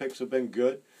picks have been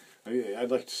good. I mean, I'd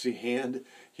like to see Hand,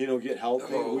 get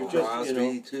healthy. We've just,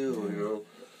 Crosby too,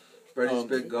 Freddie's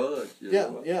been gone.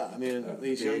 Yeah. I mean,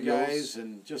 these young guys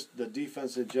and just the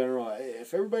defense in general.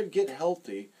 If everybody get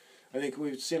healthy, I think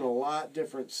we've seen a lot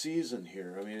different season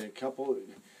here. I mean, a couple,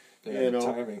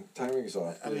 timing's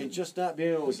off. I mean, just not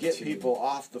being able to get people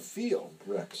off the field.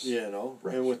 Reps. And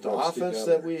with the offense together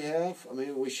that we have, I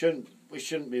mean, we shouldn't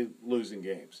be losing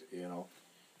games.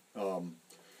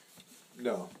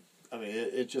 No. I mean,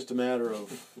 it's just a matter of.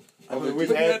 We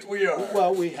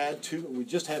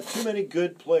just have too many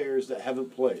good players that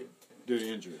haven't played due to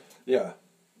injury. Yeah.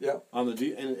 On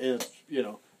the and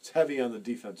it's heavy on the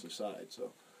defensive side,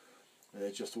 so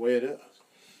it's just the way it is.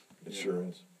 It sure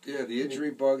is. Yeah, the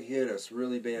injury bug hit us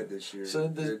really bad this year. So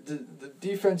the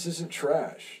defense isn't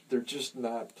trash. They're just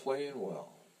not playing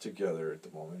well together at the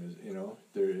moment.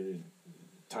 They're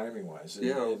timing wise.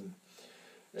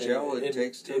 It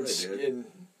takes time.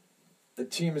 The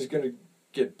team is going to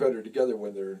get better together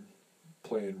when they're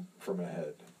playing from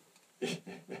ahead.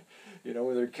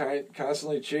 When they're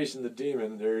constantly chasing the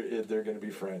demon, they're going to be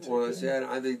frantic. Well, I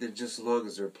think that just as long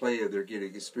as they're playing, they're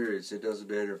getting experience. It doesn't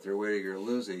matter if they're winning or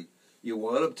losing. You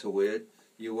want them to win.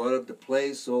 You want them to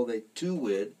play so they to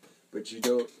win, but you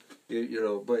don't.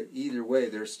 But either way,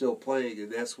 they're still playing,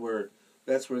 and that's where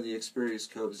the experience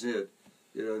comes in.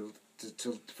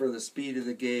 for the speed of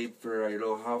the game, for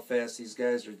how fast these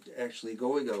guys are actually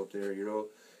going out there.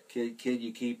 Can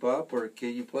you keep up or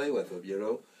can you play with them?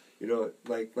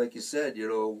 Like you said,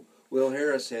 Will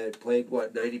Harris had played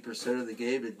 90% of the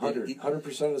game and 100% of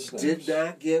the snaps. Did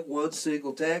not get one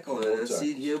single tackle, and I've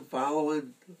seen him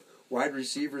following wide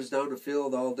receivers down the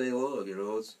field all day long.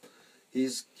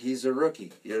 He's a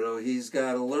rookie. He's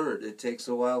got to learn. It takes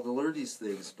a while to learn these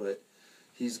things, but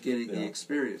he's getting the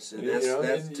experience, and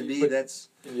that's to me. That's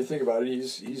and you think about it.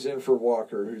 He's in for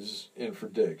Walker, who's in for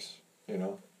Diggs.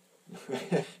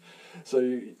 So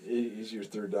he's your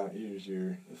third down. He's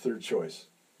your third choice.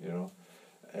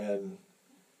 And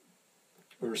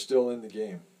we're still in the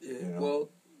game. Well,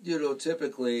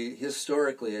 typically,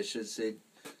 historically, I should say,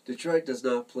 Detroit does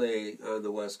not play on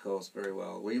the West Coast very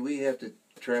well. We have to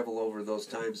travel over those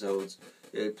time zones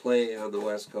and play on the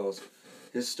West Coast.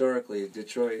 Historically,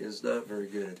 Detroit is not very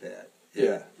good at that.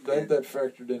 Yeah, that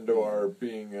factored into our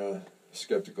being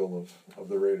skeptical of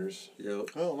the Raiders.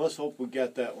 Yep. Well, let's hope we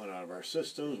get that one out of our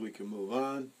systems. We can move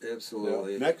on.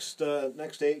 Absolutely. Yep.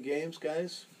 Next 8 games,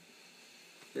 guys.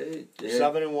 7-1.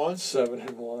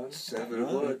 7-1.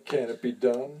 7-1. Can it be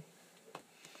done?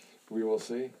 We will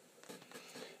see.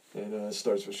 And it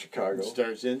starts with Chicago. It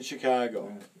starts in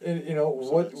Chicago. And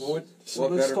so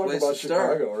let's talk about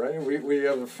Chicago, right? We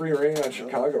have a free reign on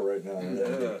Chicago right now.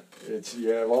 Yeah. You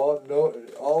have all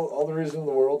the reason in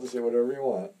the world to say whatever you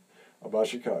want about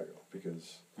Chicago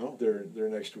because they're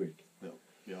next week.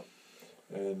 Yep.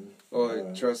 And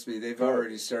trust me, they've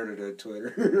already started on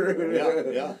Twitter.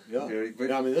 yeah. But,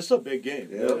 I mean, this is a big game.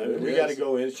 Yeah, we got to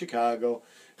go in Chicago,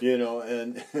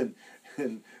 and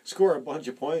score a bunch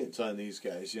of points on these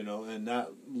guys, and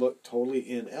not look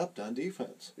totally inept on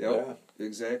defense. Yep, yeah,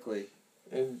 exactly.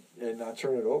 And not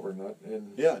turn it over, not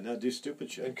do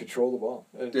stupid shit, and control the ball.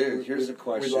 And Dude, here's a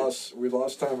question: we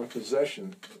lost time of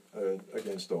possession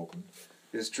against Oakland.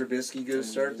 Is Trubisky going to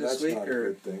start this week? That's not a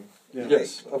good thing. Yeah.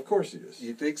 Yes, of course he is.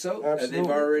 You think so? Absolutely. And they've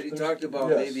already talked about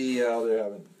maybe. No, they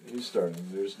haven't. He's starting.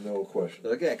 There's no question.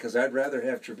 Okay, because I'd rather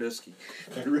have Trubisky.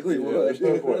 I really would. There's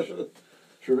no question.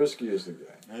 Trubisky is the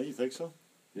guy. Yeah, you think so?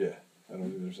 Yeah, I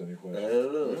don't think there's any question. I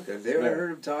don't know. I've never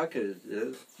heard him talking.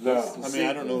 No. I mean,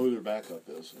 I don't know who their backup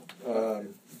is. So.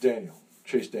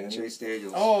 Chase Daniel. Chase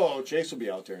Daniels. Oh, Chase will be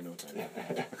out there in no time.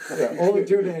 Yeah, only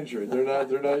due to injury. They're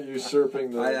not usurping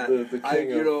the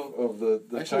king of the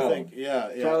I town. Think,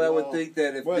 Probably I would think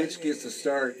that if Mitch gets a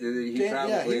start, he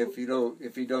probably if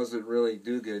he doesn't really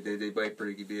do good, then they might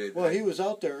bring him in. Well, he was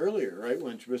out there earlier, right,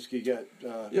 when Trubisky got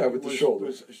with the shoulder.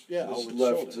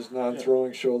 His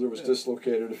non-throwing shoulder was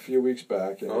dislocated a few weeks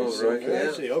back. And right. Okay.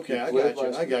 I see. Okay, I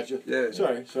got you. Yeah.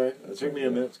 Sorry. It took me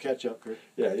a minute to catch up, Chris.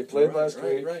 Yeah, he played last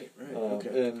week. Right.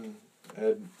 Okay.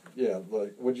 And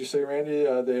what'd you say, Randy?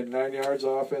 They had 9 yards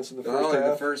of offense in the first half. In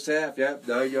the first half,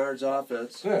 9 yards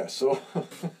offense. Yeah. So,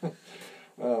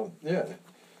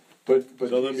 But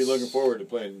so they'll be looking forward to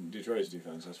playing Detroit's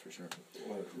defense. That's for sure.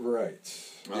 Right.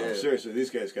 Seriously, these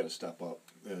guys got to step up,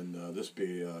 and this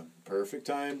be a perfect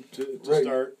time to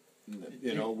start.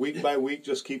 Week by week,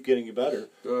 just keep getting better.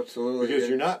 Absolutely. Because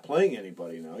you're not playing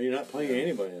anybody now. You're not playing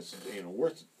anybody that's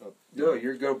worth. No,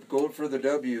 you're going for the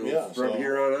W from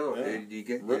here on out, and you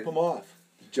rip them off.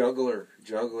 Juggler,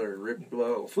 rip them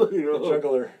off.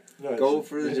 Juggler. No, go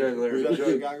for the juggler. Who's that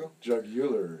from Chicago?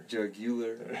 Jugular.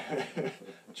 Juggler.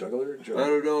 I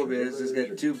don't know, man. It's just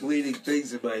got 2 bleeding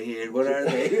things in my hand. What are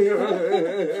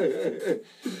they?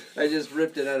 I just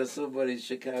ripped it out of somebody's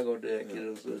Chicago neck.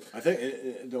 So. I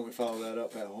think don't we follow that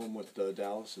up at home with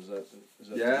Dallas? Is that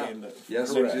the game that?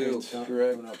 Yes, we do.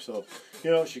 Correct. Up. So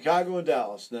Chicago and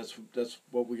Dallas. That's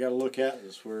what we got to look at.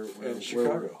 That's where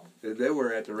Chicago. And then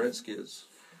we're at the Redskins.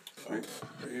 Right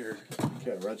here.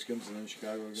 Okay, Redskins and then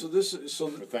Chicago again. So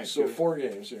so 4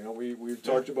 games. We've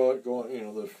talked about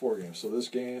going. The 4 games. So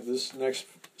this next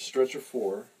stretch of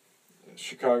 4,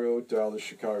 Chicago, Dallas,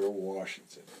 Chicago,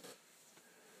 Washington.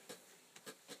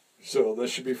 So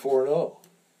this should be 4-0,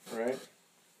 right?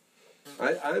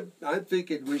 I'm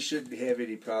thinking we shouldn't have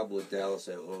any problem with Dallas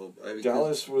at home.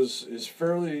 Dallas is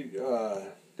fairly.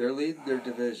 They're leading their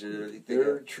division.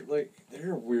 They're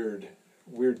a weird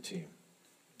team.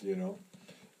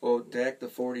 Well, Dak, the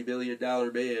 $40 million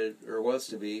man, or wants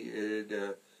to be,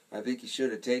 and I think he should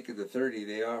have taken the 30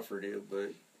 they offered him.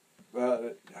 But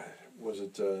was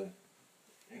it?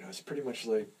 It's pretty much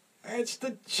like it's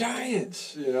the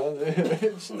Giants.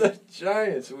 It's the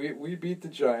Giants. We beat the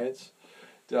Giants.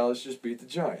 Dallas just beat the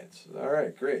Giants. All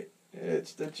right, great.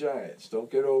 It's the Giants. Don't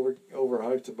get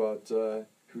overhyped about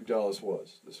who Dallas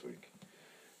was this week.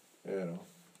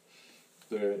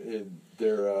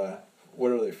 They're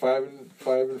what are they?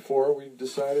 5-4? We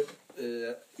decided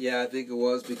Yeah, I think it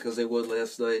was because they won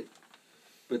last night.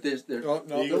 But they're No,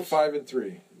 they're Eagles?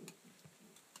 5-3.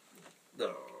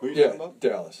 no. Who you Yeah, talking about?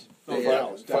 Dallas. Oh, Yeah.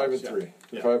 Dallas. 5-3.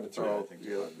 Yeah. They're 5-3. Oh,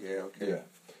 yeah, okay. Yeah.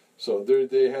 So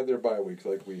they had their bye week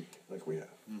like we have.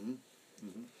 Mm-hmm.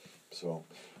 So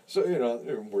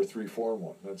we're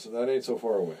 3-4-1. That ain't so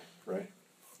far away, right?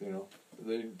 You know,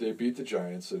 they beat the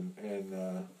Giants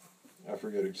and I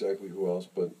forget exactly who else,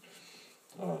 but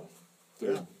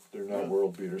they're not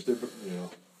world beaters.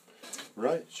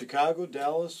 Right. Chicago,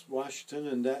 Dallas,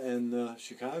 Washington, and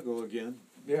Chicago again.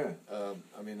 Yeah.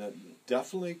 I mean,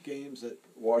 definitely games that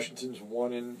Washington's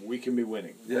won in we can be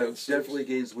winning. Yeah, it's definitely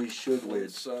games we should win.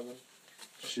 7.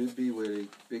 Should be winning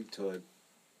big time.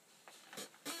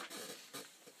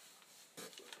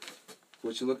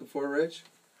 What you looking for, Rich?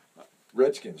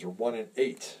 Redskins are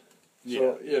 1-8.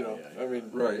 So I mean,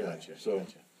 Right. Gotcha. So,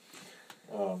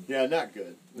 Gotcha. Yeah, not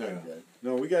good. Not Yeah. good.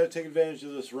 No, we got to take advantage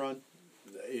of this run.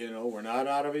 We're not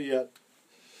out of it yet.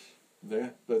 yeah,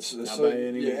 that's Not so by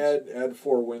any you means. add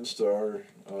 4 wins to our.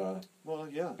 Well,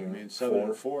 yeah. I Yeah, mean,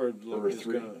 7-4 or is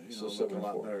 3, going to so look a 7-4.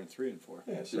 lot better than 3-4.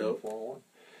 Yeah, 7-4-1.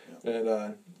 Yeah.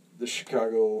 And the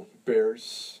Chicago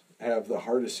Bears have the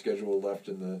hardest schedule left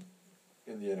in the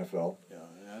NFL. Yeah,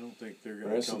 I don't think they're going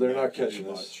Right, to so come they're back not to do catching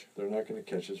us. much. They're not going to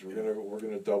catch us. We're Yeah.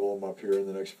 gonna double them up here in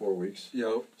the next 4 weeks.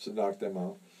 Yep. So knock them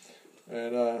out.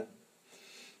 And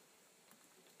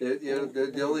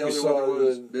The only we other saw one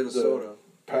was the Minnesota.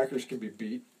 Packers can be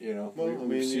beat. Well, we've I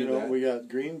mean, seen that. we got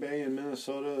Green Bay and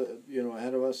Minnesota,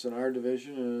 ahead of us in our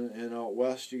division, and out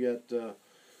west you got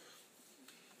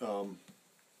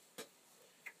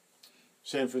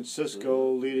San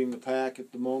Francisco leading the pack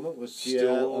at the moment with Still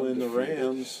Seattle and the undefeated.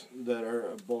 Rams that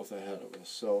are both ahead of us.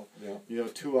 So, Yeah.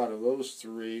 2 out of those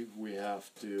 3 we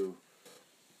have to,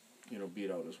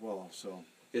 beat out as well. So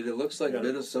And it looks like Yeah.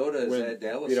 Minnesota is Win- at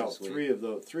Dallas beat out this week.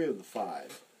 3 of the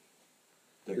 5.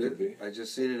 That could be. I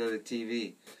just seen it on the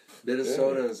TV.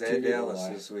 Minnesota is at TV will Dallas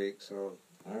lie. this week, so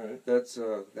All right.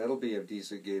 that'll be a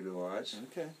decent game to watch.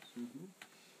 Okay.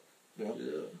 Yeah.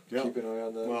 Yeah. Keep an eye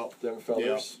on Well, them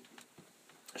fellas.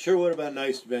 Sure would have been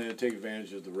nice to be able to take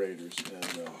advantage of the Raiders and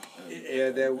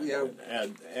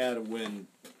add a win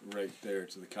right there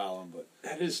to the column, but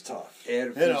That is tough. And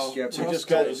a we few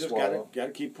skeptics. just got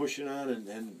to keep pushing on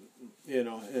and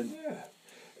Yeah.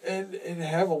 And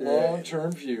have a long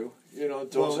term view.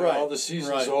 Don't say, right, oh, the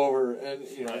season's right. over, and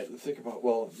Right. think about,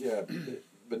 well, yeah,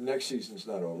 but next season's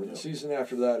not over. No. The season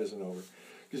after that isn't over,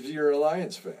 because you're a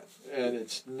Lions fan, and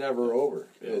it's never over.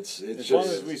 Yeah. It's as just, long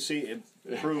as we see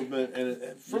improvement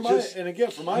and for You my just and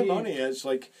again for my keep- money, it's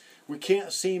like we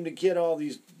can't seem to get all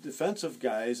these defensive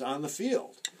guys on the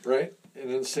field. right,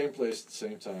 and in the same place at the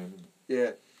same time.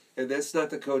 Yeah, and that's not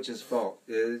the coach's fault.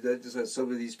 That's just that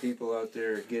some of these people out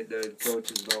there are getting on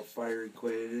coaches about firing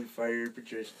Quinn and firing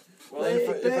Patricia. Well, Hey, if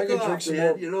I back can off, drink some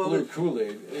man, more blue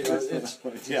Kool-Aid,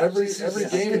 it's Yeah. every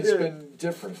game has Yeah. been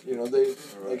different. They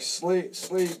like Slate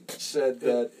said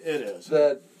that It is.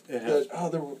 that It has.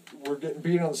 we're getting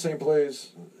beat on the same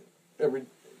plays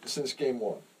since game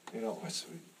 1.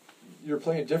 You're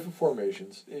playing different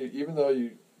formations, even though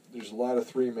there's a lot of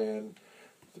 3-man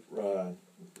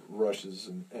rushes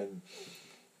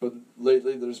but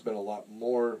lately there's been a lot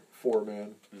more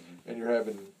 4-man, and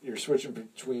you're switching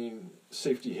between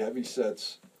safety heavy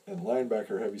sets and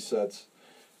linebacker heavy sets,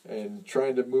 and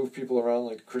trying to move people around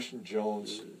like Christian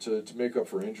Jones to make up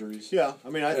for injuries. Yeah, I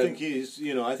mean, I And-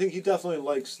 think I think he definitely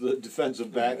likes the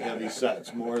defensive back heavy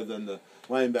sets more than the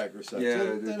linebacker sets. Yeah,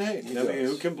 and hey, he I mean,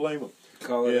 does. who can blame him?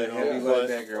 Call it a heavy but,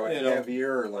 linebacker or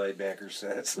heavier linebacker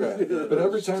sets. Right. But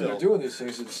every time Still. they're doing these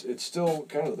things, it's still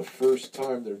kind of the first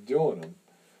time they're doing them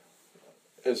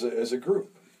as a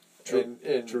group. True.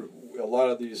 And True. a lot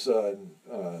of these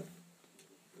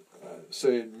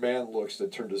say man looks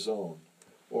that turn to zone,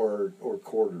 or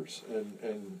quarters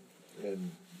and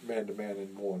man to man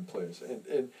in one place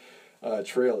and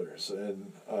trailers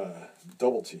and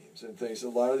double teams and things. A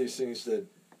lot of these things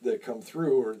that come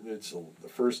through, or it's the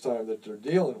first time that they're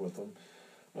dealing with them.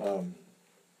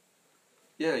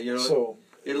 Yeah, So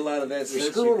in a lot of that you're sense,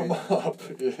 screwing you them can, up.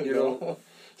 you know,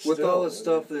 with Still, all the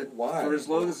stuff that, why? for as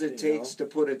long as it You takes know?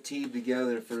 to put a team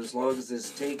together, for as long as it's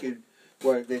taken,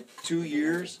 the 2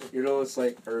 years, it's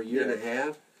like, or a year and a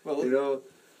half, Well,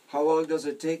 how long does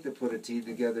it take to put a team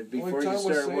together before Tom you was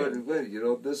start saying-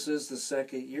 winning? This is the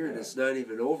second year, and it's not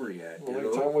even over yet. Well,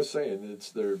 like Tom was saying,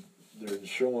 they're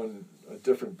showing a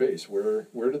different base. Where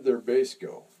did their base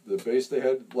go? The base they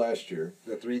had last year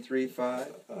The 3-3-5.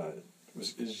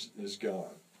 is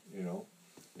gone.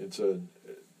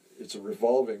 It's a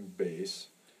revolving base.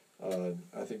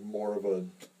 I think more of a.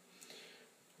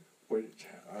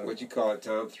 What you call it,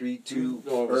 Tom? 3-2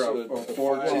 No, it or was a 4-2?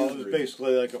 Well, it was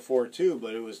basically like a 4-2,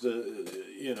 but it was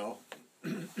you know,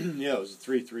 yeah, it was a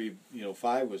 3-3. You know,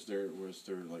 5 was their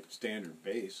like standard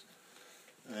base,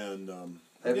 and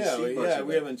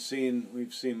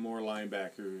we've seen more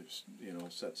linebackers, you know,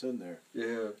 sets in there.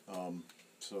 Yeah.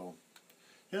 So.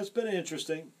 Yeah, it's been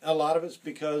interesting. A lot of it's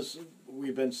because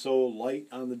we've been so light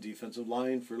on the defensive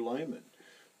line for linemen.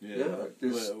 You know,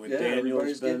 with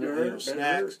Daniels been hurt.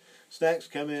 Snacks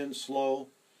come in slow.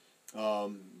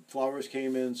 Flowers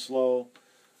came in slow.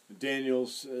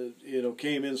 Daniels,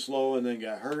 came in slow and then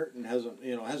got hurt and hasn't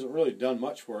really done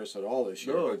much for us at all this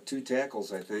year. No, 2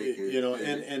 tackles, I think.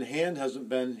 And Hand hasn't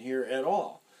been here at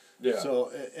all. Yeah.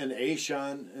 So and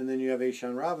Ashawn, and then you have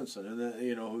Ashawn Robinson, and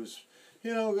then who's.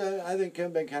 I think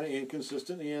been kind of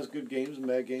inconsistent. He has good games and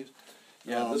bad games.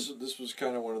 Yeah, this was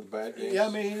kind of one of the bad games. Yeah, I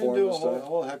mean, he didn't do a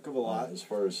whole heck of a lot. As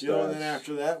far as stats. And then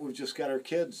after that, we've just got our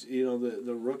kids,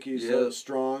 the rookies,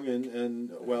 Strong,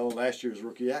 and last year's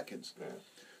rookie Atkins.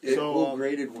 Yeah. So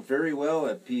graded very well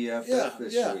at PFF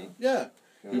this week. Yeah.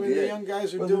 I mean, the young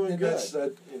guys are doing good.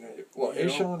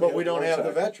 Ashawn but we don't have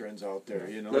the veterans out there,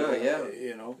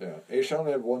 Ashawn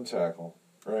had 1 tackle,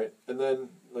 right? And then,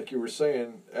 like you were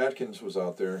saying, Atkins was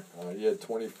out there. He had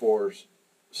 24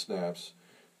 snaps,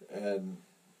 and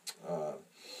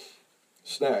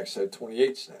Snacks had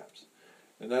 28 snaps,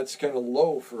 and that's kind of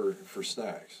low for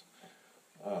Snacks.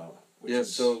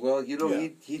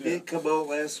 He did come out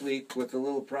last week with a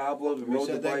little problem. Rode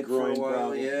the bike for a while.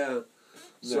 Problem. Yeah.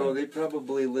 So they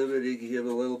probably limited him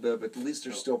a little bit, but at least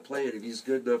they're still playing him. He's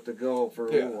good enough to go for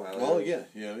a little while. Well, you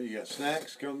got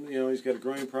Snacks come. He's got a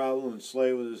groin problem, and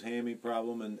Slay with his hammy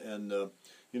problem, and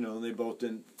they both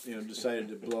didn't. Decided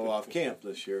to blow off camp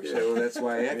this year. So. Yeah, well, that's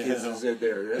why Atkins is in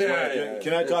there.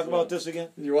 Can I talk about this again?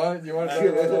 You want to talk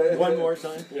about it one more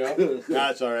time? Yeah.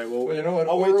 That's all right. Well, you know what?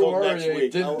 I'll wait till next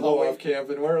week. Didn't blow off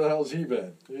camp, and where the hell's he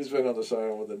been? He's been on the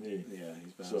sideline with a knee. Yeah,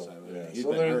 he's been on the sideline. Yeah. He's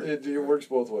been hurt. It works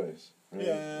both ways. Right?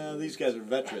 Yeah, these guys are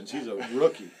veterans. He's a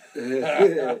rookie.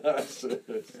 Yes,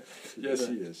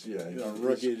 he is. Yeah, he's a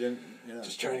rookie.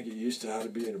 Just trying to get used to how to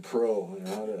be in a pro and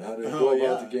how to go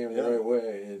about the game the right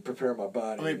way and prepare my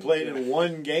body. He played in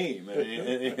 1 game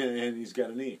and he's got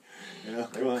a knee.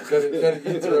 Come on. Got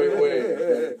to eat the right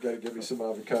way. Got to give me some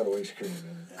avocado ice cream.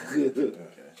 Okay.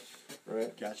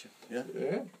 Right. Gotcha. Yeah.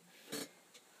 Yeah.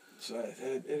 So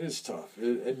it is tough,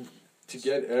 and to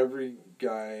get every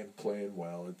guy playing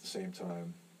well at the same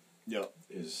time. Yep.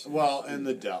 Is and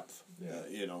the depth. Yeah.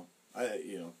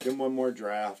 Give him one more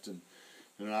draft and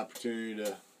an opportunity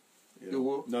to.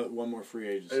 One more free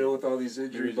agency. I know with all these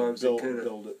injury bugs, build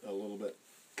it a little bit.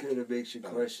 Kind of makes you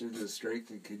question the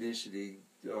strength and conditioning.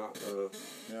 Yeah.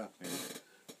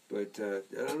 But I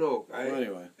don't know.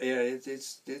 Anyway. Yeah,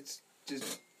 it's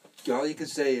just all you can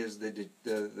say is that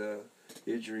the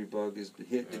injury bug has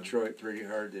hit Detroit pretty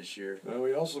hard this year. Well,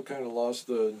 we also kind of lost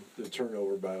the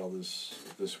turnover battle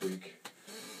this week.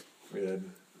 We had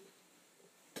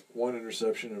 1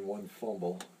 interception and 1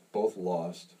 fumble, both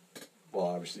lost. Well,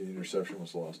 obviously the interception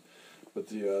was lost, but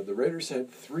the Raiders had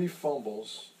 3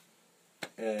 fumbles,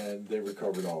 and they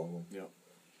recovered all of them. Yeah,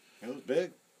 it was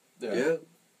big. Yeah.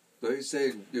 Like you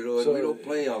say, we don't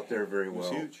play out there very well.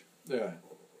 It was huge. Yeah,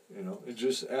 it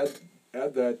just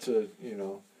add that to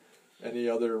any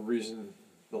other reason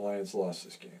the Lions lost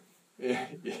this game.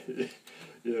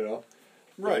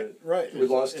 Right. We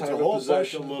lost time of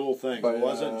possession. Bunch of little things. It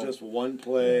wasn't just one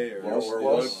play or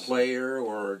one player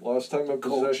or lost time of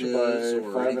possession by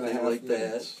 5.5 like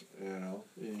minutes.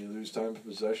 You lose time of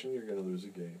possession, you're going to lose a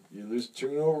game. You lose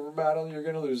turnover battle, you're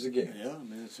going to lose the game. Yeah, I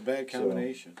mean it's a bad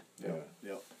combination.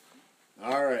 Yep.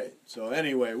 All right. So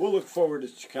anyway, we'll look forward to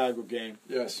the Chicago game.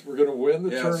 Yes, we're going to win the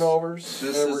turnovers,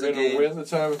 and we're going to win the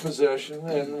time of possession,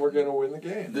 and we're going to win the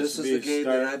game. This is the game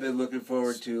that I've been looking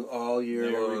forward to all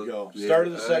year long. There we go. Start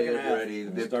of the second half. Ready.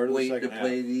 Been waiting to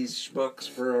play these schmucks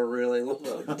for a really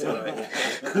long time.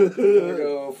 Here we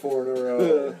go, 4 in a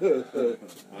row.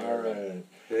 All right.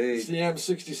 Hey. It's the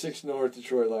M66 North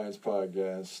Detroit Lions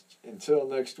podcast. Until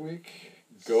next week,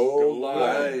 go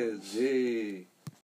Lions. Hey.